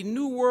into a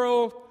new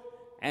world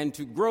and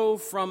to grow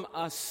from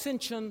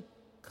ascension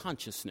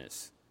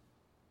consciousness.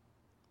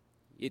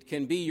 It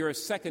can be your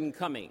second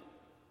coming,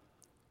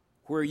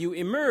 where you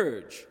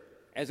emerge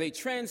as a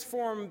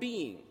transformed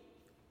being,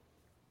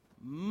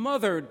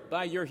 mothered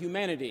by your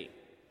humanity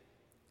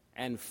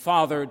and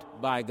fathered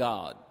by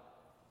God,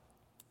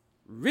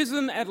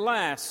 risen at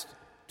last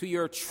to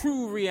your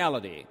true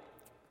reality,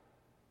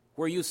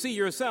 where you see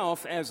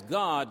yourself as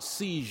God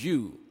sees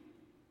you.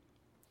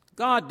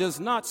 God does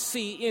not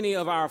see any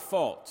of our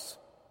faults,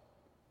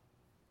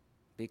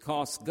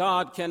 because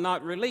God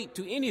cannot relate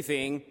to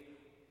anything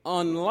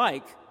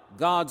unlike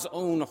God's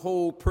own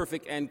whole,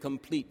 perfect, and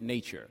complete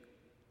nature.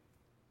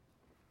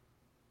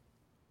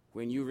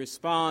 When you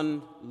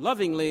respond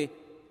lovingly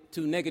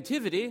to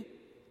negativity,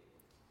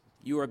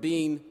 you are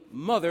being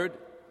mothered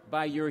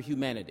by your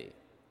humanity.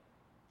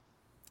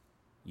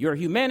 Your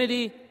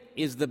humanity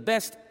is the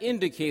best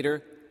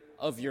indicator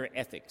of your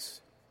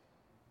ethics.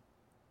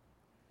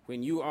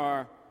 When you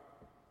are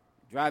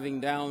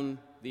driving down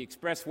the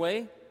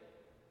expressway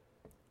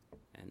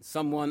and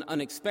someone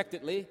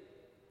unexpectedly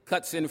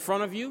cuts in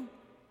front of you,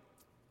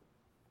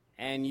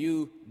 and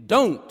you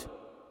don't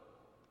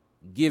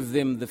give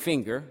them the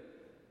finger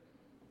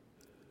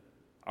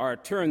or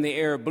turn the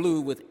air blue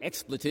with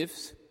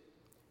expletives,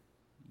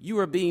 you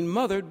are being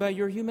mothered by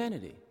your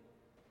humanity.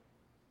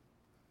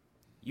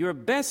 Your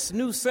best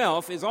new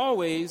self is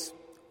always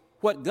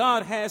what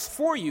God has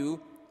for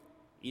you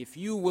if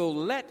you will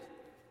let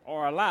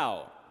or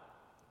allow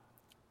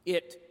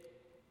it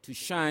to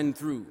shine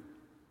through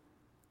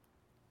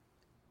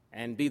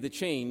and be the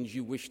change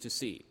you wish to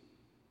see.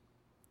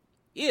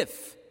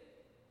 If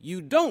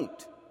you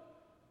don't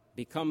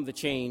become the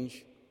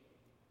change,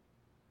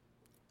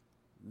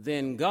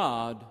 then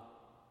God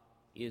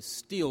is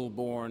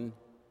stillborn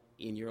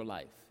in your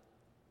life.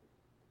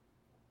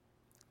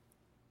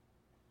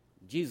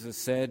 Jesus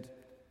said,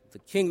 "The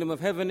kingdom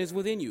of heaven is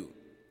within you."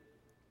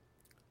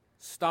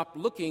 Stop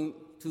looking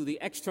to the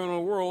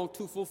external world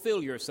to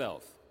fulfill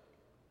yourself.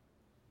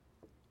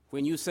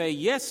 When you say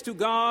yes to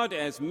God,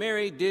 as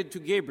Mary did to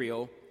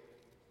Gabriel,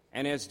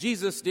 and as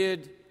Jesus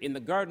did in the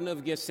Garden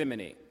of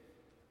Gethsemane,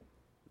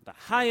 the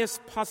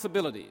highest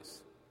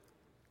possibilities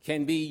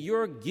can be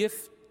your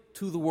gift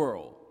to the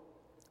world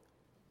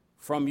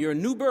from your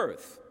new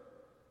birth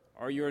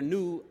or your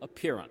new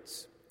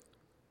appearance,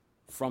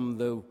 from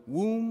the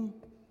womb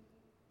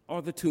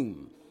or the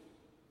tomb.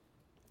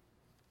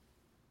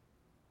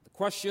 The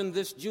question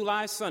this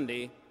July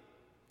Sunday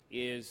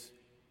is,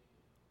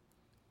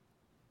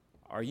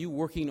 are you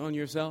working on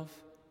yourself?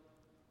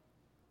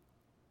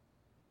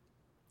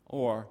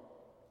 Or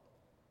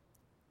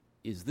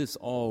is this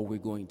all we're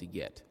going to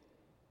get?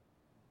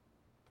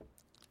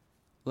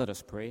 Let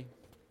us pray.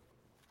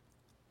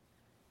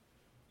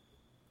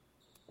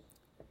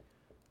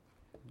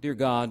 Dear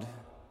God,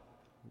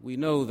 we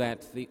know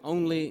that the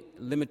only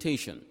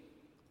limitation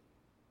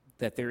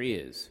that there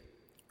is,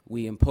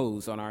 we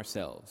impose on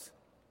ourselves.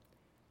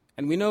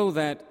 And we know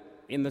that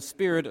in the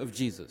Spirit of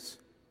Jesus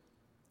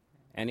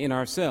and in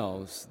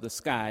ourselves, the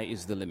sky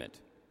is the limit.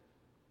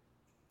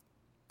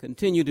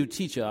 Continue to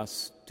teach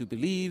us to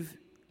believe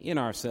in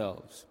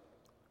ourselves,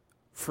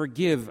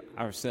 forgive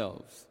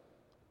ourselves,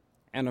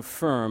 and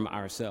affirm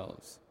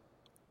ourselves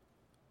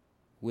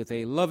with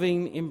a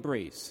loving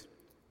embrace,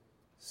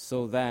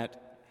 so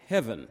that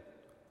heaven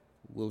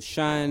will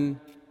shine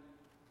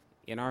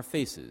in our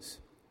faces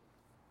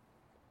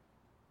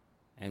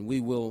and we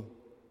will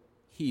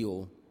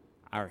heal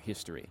our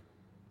history.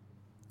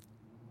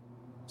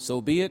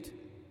 So be it,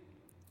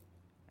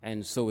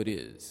 and so it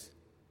is.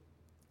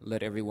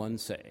 Let everyone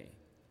say,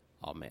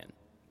 Amen.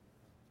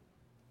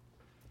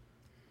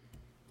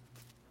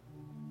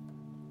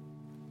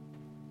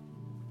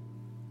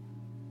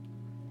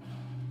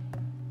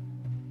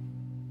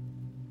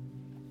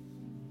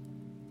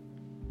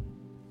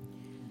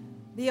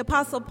 The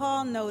Apostle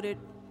Paul noted,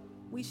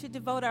 we should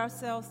devote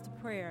ourselves to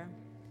prayer,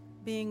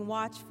 being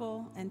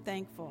watchful and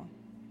thankful.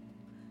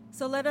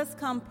 So let us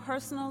come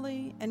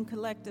personally and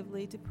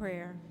collectively to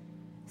prayer,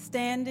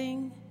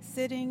 standing,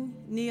 sitting,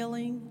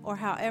 kneeling, or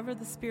however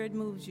the Spirit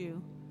moves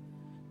you.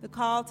 The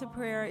call to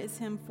prayer is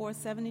hymn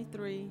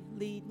 473,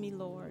 Lead Me,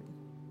 Lord.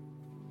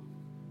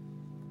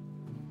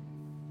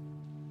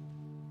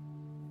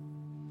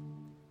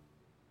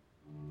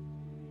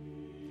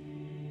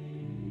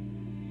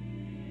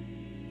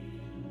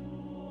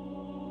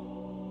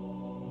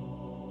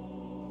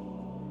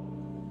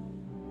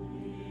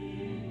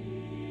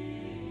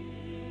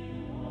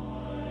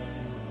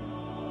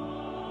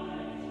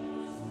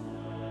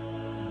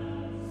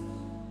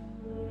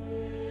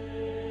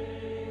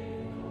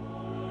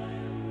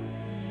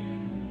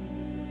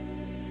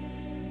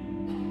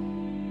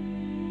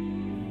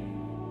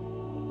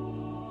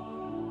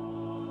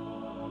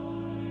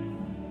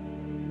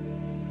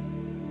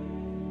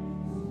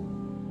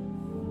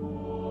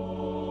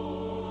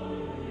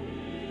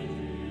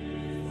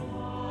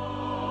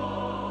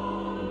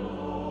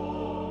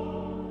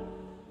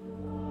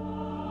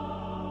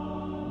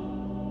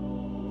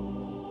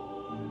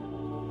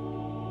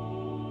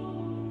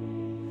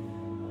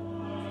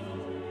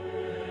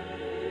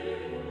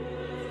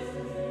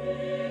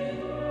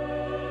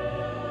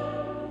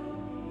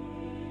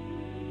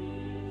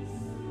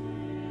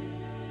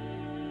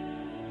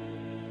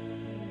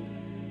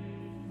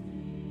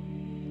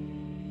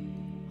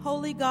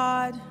 Holy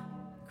God,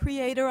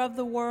 creator of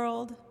the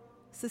world,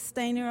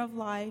 sustainer of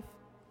life,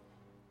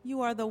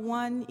 you are the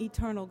one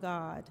eternal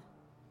God.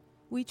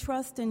 We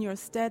trust in your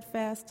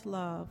steadfast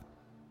love.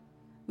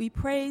 We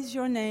praise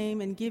your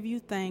name and give you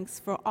thanks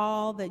for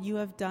all that you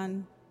have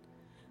done.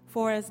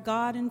 For as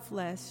God in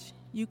flesh,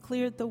 you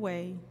cleared the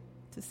way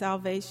to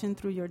salvation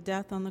through your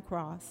death on the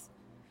cross.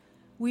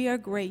 We are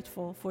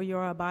grateful for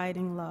your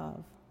abiding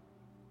love.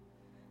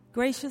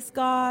 Gracious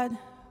God,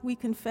 we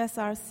confess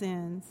our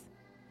sins.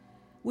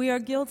 We are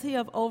guilty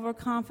of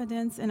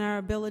overconfidence in our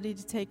ability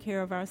to take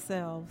care of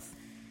ourselves.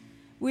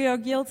 We are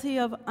guilty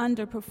of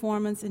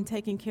underperformance in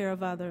taking care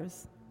of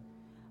others.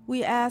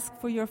 We ask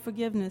for your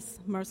forgiveness,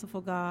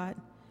 merciful God,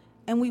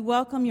 and we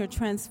welcome your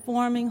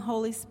transforming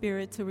Holy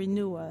Spirit to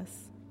renew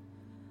us.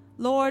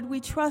 Lord,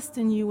 we trust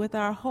in you with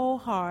our whole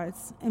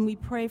hearts, and we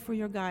pray for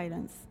your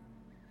guidance.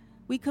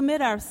 We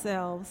commit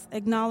ourselves,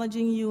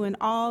 acknowledging you in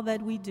all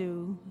that we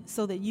do,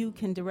 so that you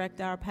can direct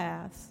our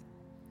paths.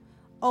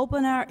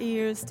 Open our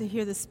ears to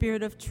hear the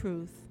Spirit of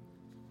truth.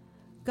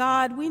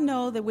 God, we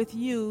know that with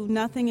you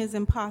nothing is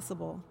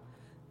impossible,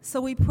 so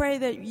we pray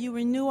that you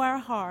renew our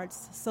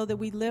hearts so that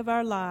we live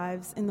our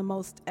lives in the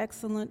most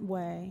excellent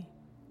way,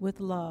 with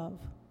love.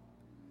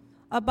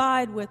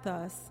 Abide with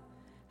us.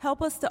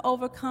 Help us to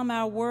overcome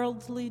our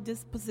worldly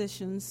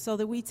dispositions so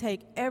that we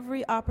take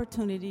every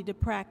opportunity to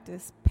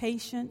practice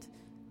patient,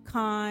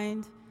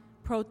 kind,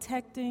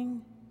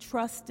 protecting,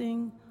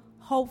 trusting,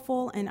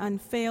 hopeful, and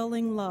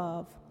unfailing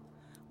love.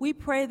 We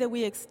pray that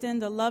we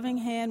extend a loving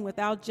hand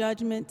without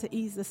judgment to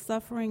ease the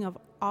suffering of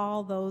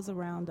all those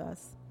around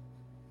us.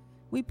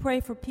 We pray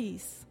for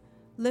peace,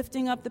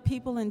 lifting up the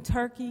people in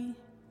Turkey,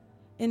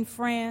 in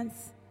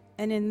France,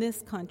 and in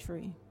this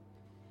country.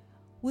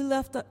 We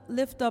lift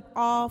up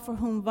all for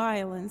whom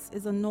violence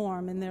is a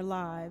norm in their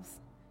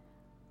lives.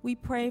 We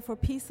pray for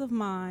peace of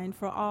mind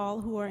for all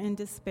who are in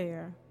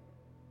despair.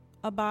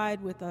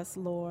 Abide with us,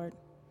 Lord,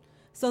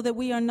 so that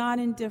we are not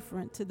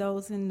indifferent to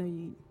those in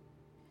need.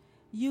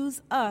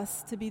 Use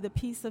us to be the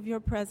peace of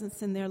your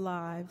presence in their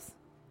lives.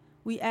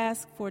 We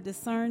ask for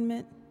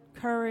discernment,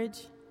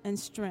 courage, and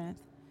strength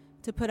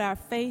to put our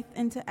faith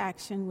into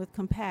action with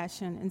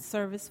compassion and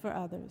service for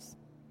others.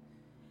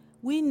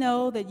 We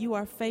know that you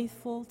are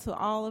faithful to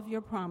all of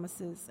your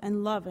promises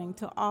and loving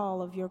to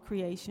all of your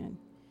creation.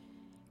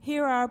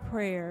 Hear our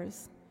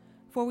prayers,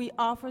 for we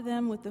offer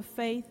them with the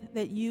faith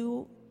that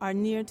you are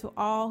near to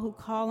all who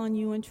call on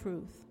you in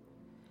truth.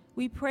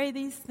 We pray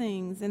these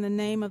things in the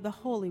name of the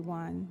Holy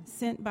One,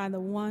 sent by the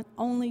one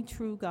only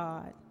true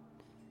God.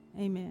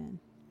 Amen.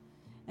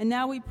 And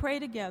now we pray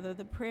together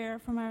the prayer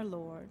from our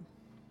Lord.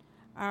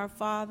 Our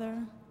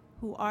Father,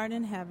 who art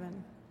in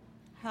heaven,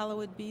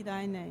 hallowed be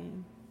thy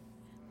name.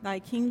 Thy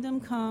kingdom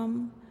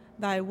come,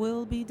 thy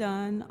will be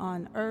done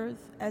on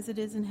earth as it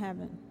is in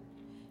heaven.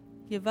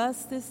 Give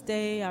us this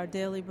day our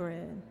daily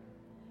bread,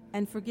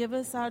 and forgive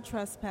us our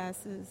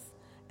trespasses,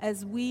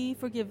 as we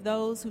forgive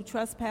those who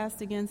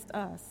trespass against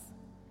us.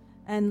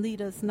 And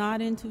lead us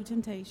not into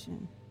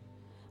temptation,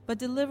 but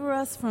deliver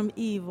us from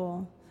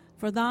evil.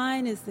 For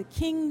thine is the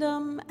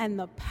kingdom and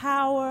the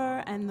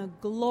power and the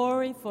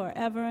glory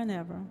forever and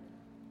ever.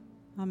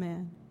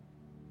 Amen.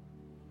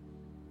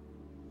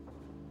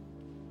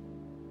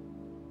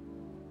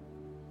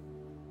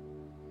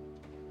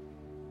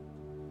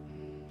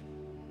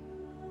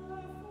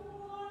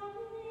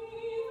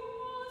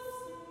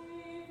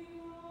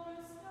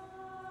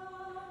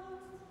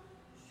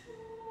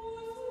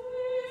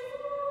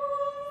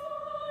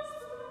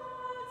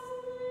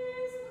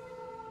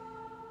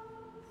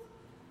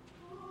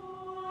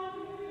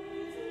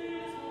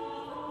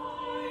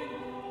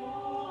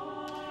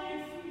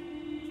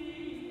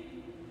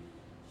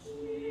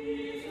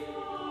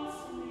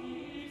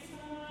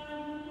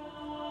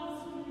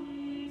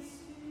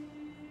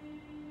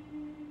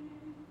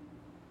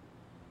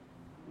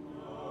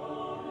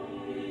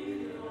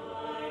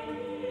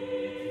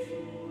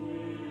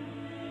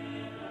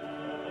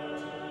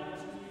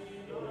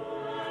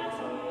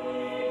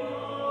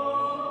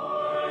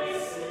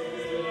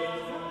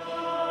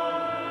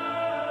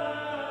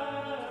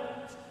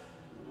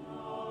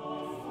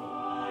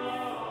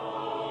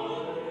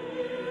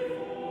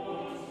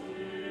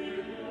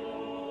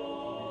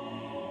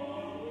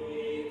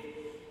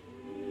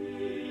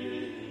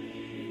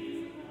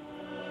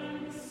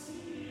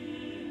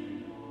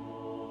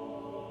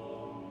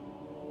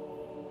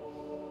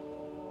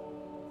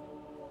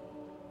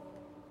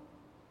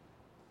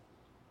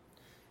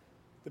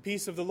 The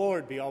peace of the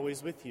Lord be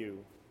always with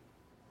you.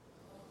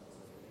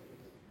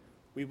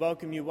 We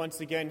welcome you once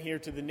again here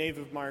to the nave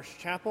of Marsh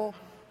Chapel,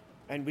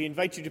 and we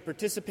invite you to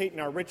participate in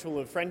our ritual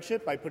of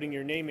friendship by putting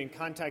your name and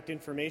contact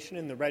information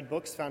in the red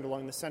books found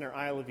along the center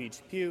aisle of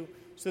each pew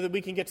so that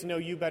we can get to know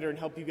you better and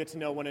help you get to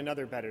know one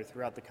another better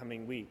throughout the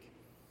coming week.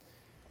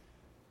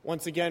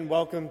 Once again,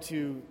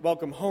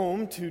 welcome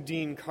home to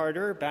Dean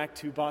Carter, back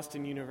to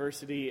Boston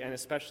University, and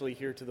especially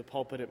here to the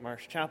pulpit at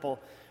Marsh Chapel,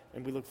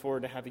 and we look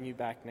forward to having you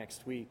back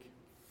next week.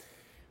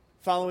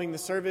 Following the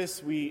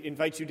service, we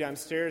invite you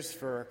downstairs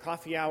for a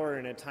coffee hour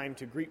and a time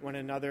to greet one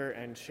another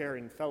and share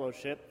in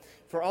fellowship.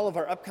 For all of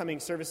our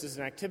upcoming services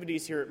and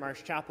activities here at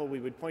Marsh Chapel,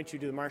 we would point you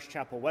to the Marsh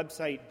Chapel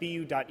website,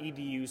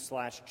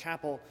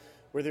 bu.edu/chapel,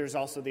 where there's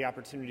also the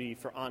opportunity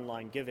for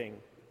online giving.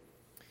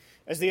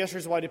 As the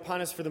ushers wait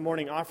upon us for the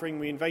morning offering,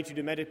 we invite you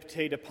to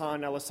meditate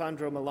upon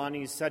Alessandro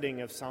Melani's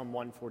setting of Psalm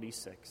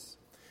 146.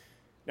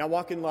 Now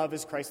walk in love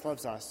as Christ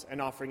loves us, an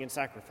offering and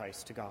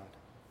sacrifice to God.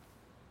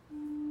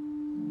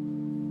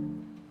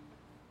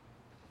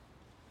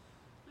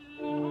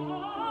 Amen.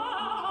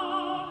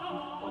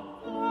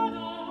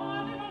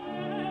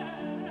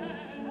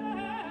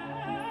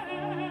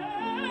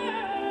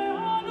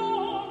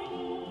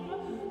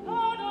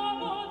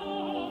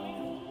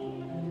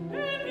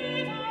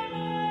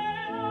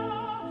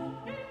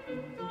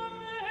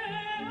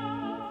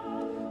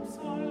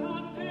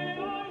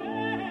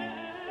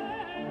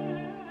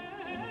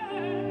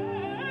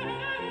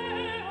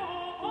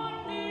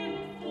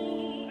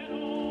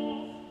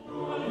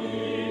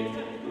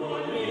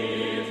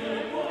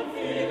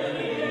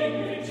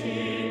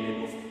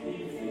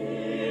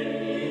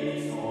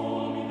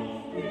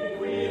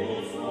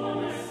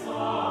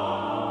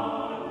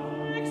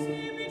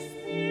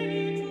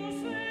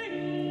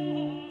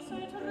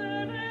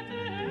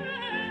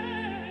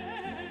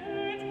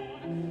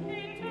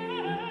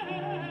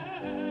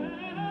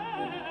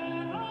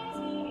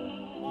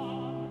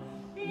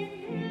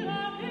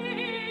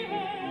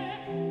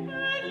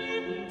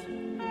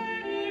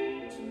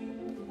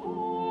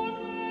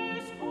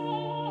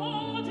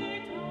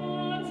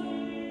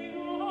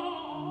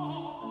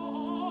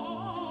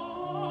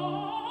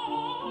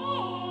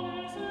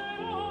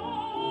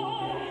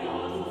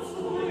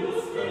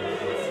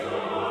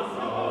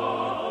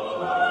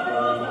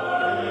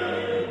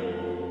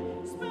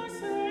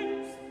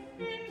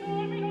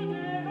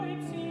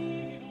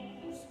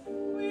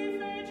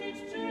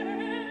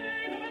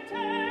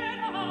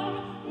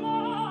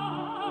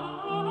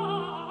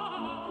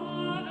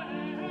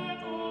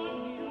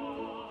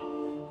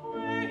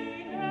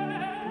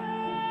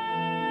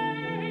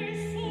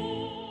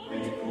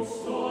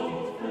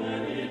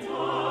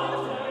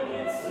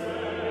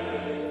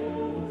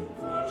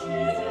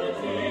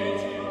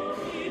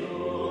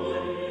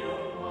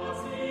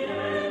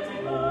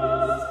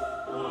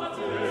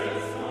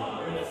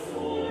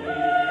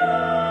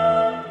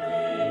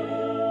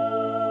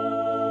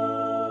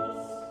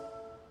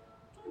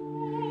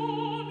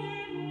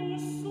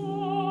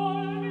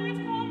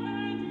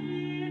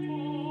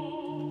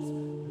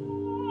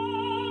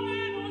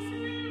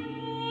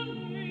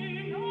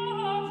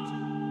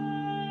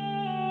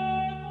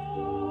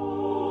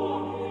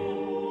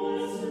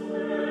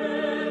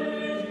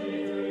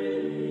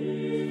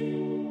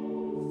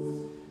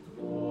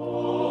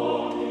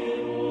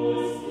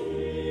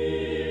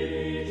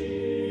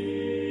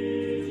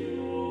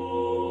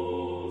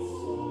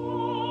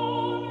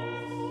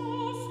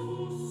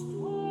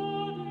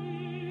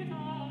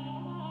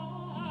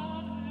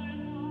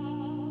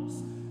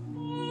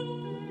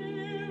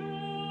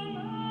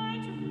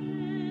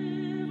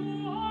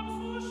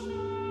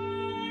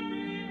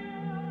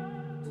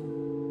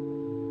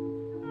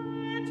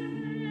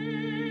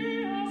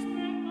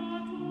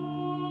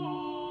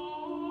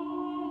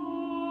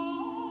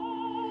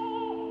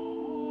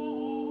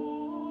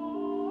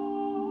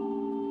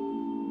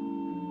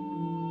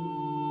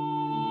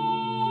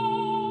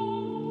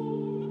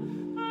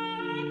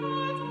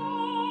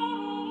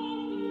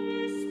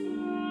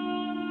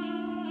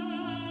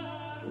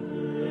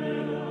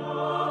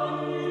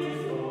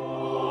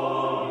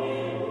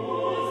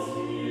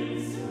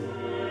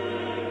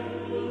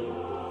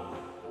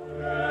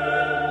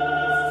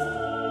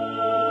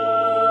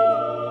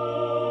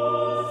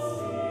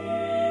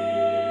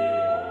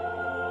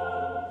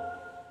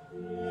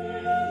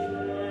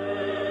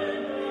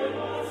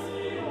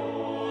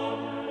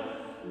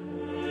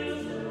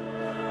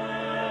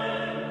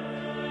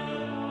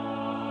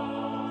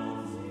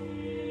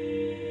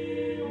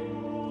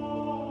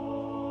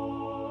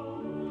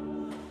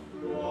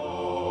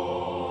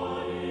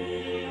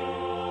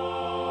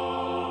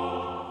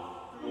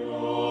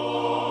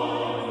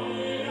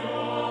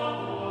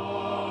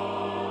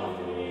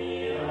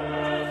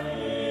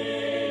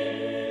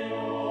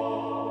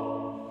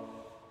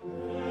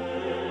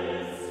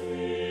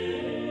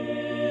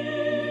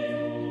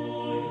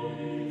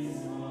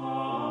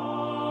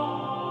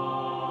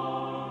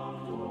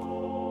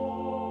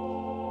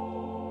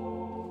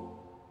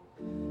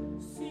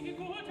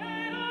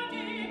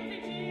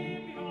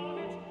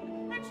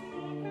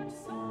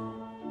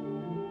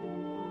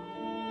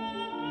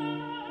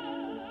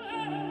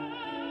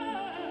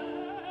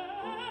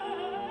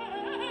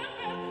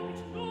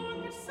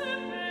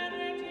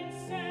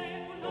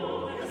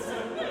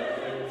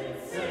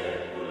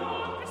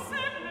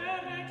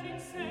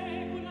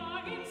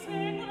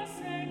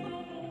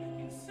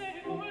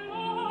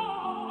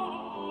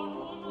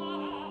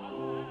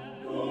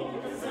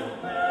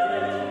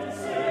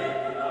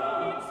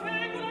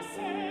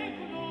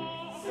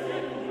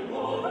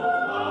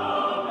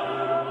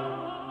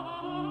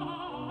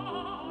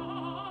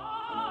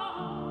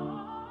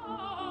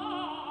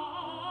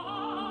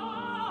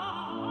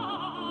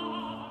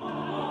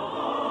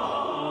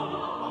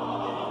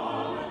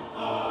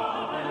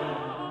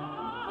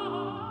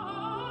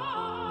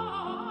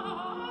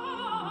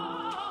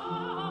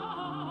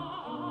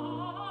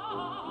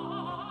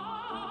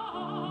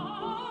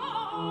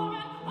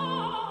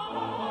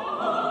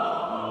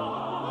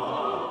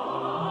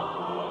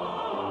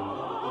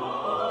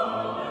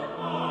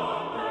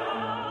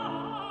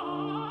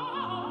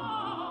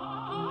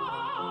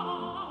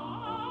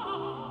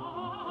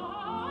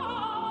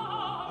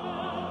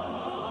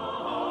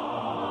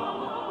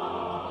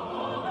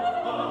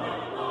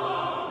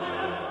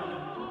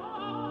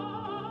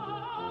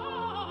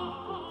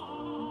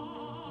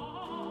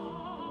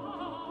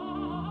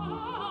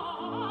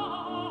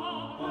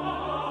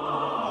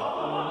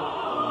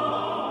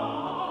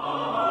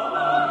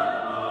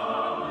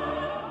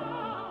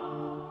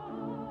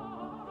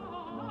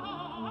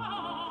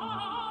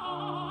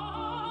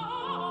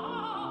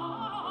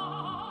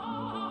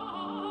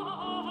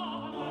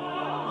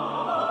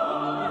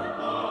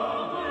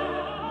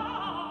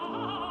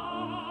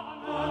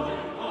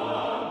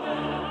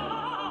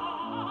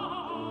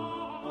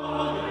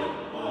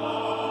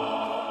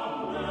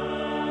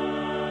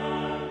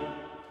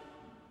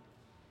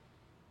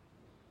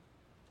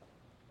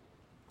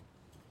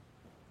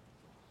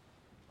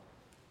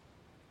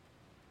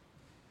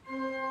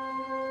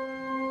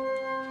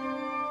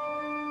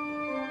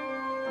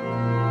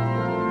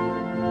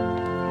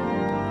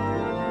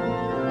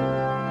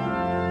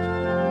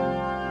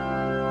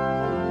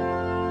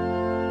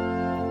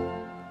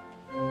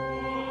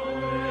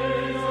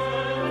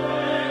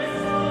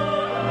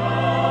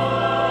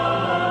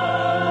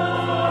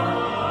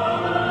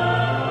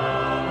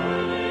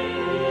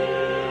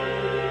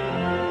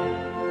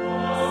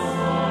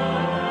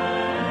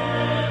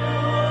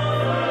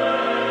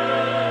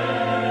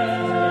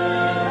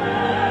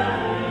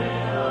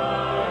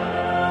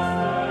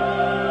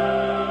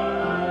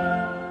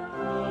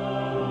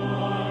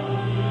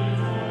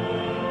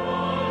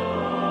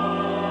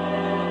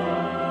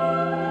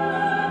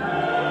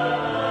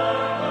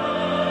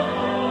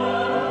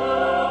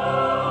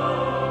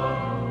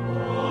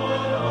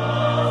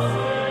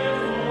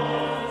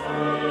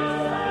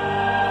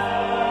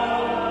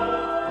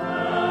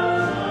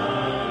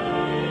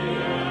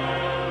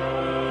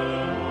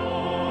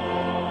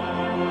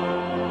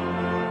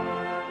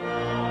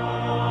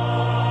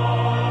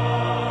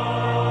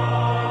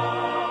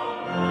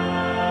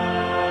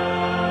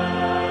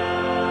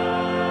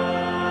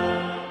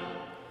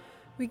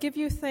 We give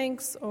you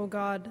thanks, O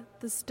God,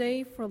 this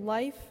day for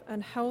life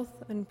and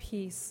health and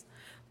peace.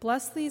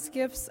 Bless these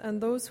gifts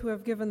and those who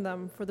have given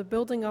them for the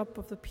building up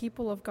of the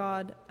people of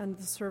God and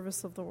the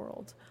service of the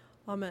world.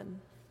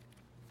 Amen.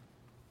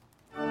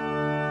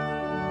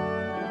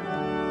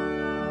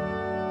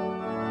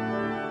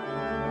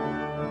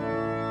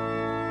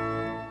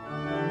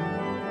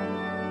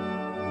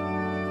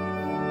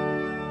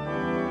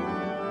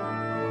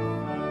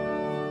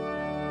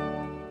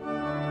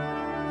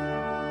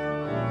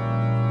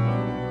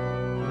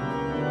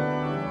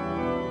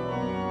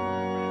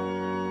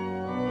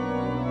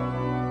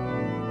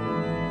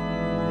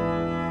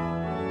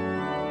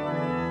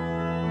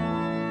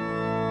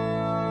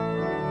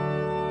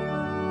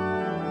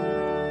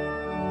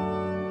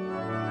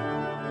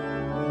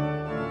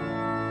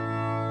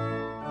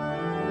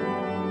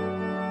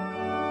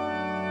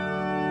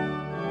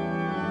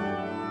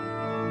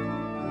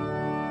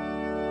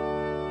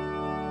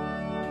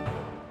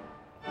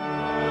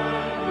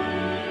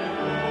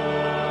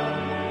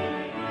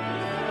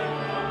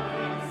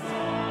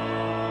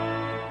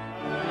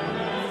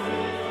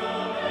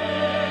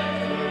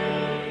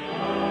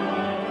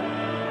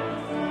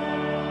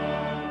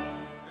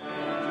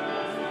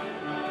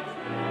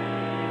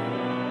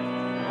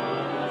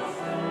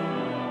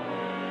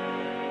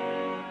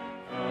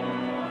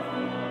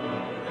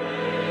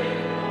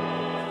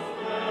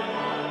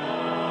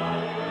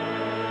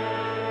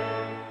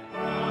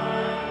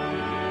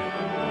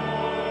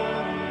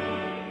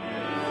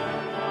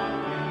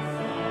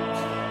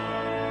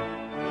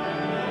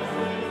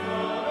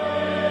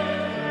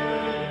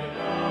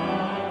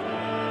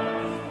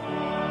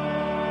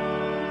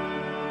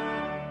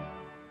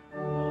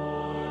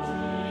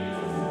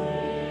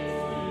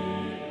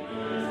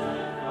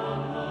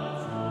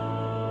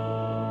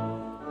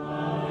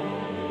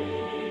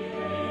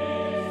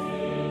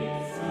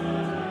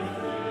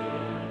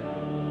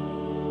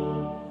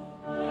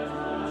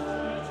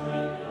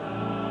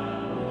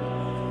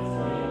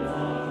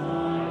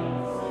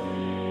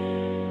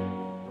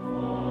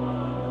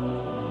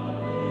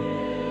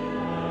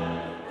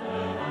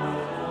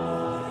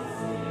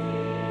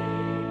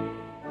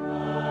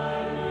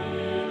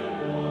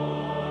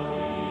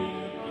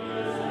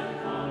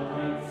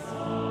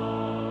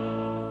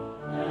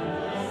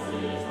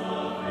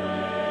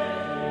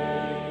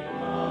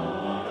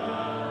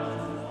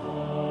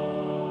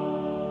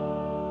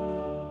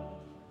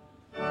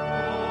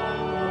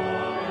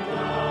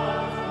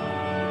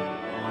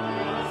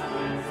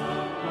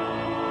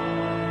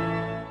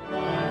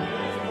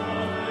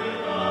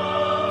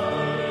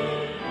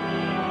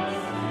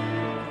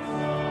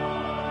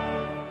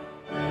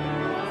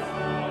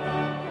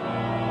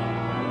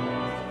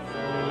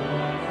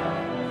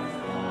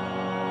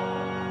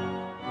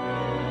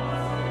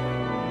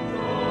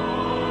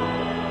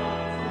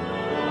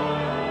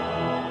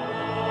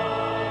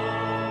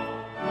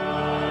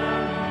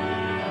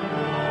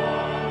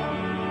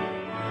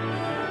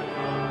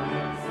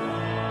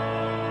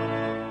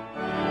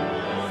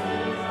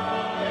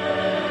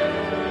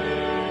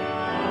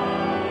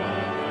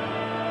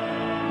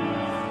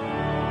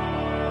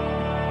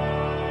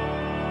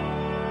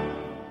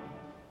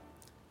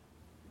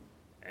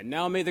 And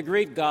now may the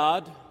great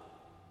God,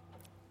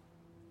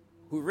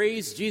 who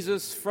raised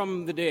Jesus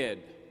from the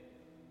dead,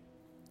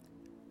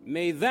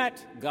 may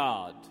that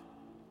God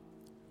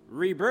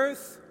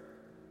rebirth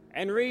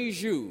and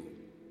raise you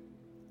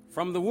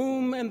from the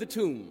womb and the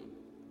tomb,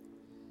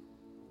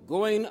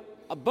 going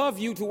above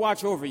you to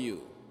watch over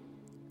you,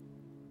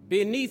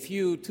 beneath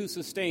you to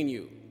sustain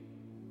you,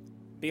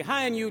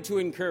 behind you to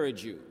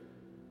encourage you,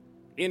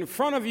 in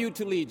front of you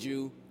to lead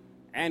you,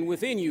 and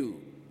within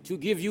you to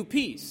give you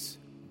peace,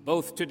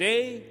 both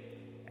today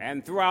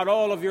and throughout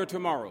all of your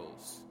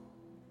tomorrows.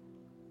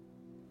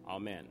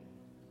 Amen.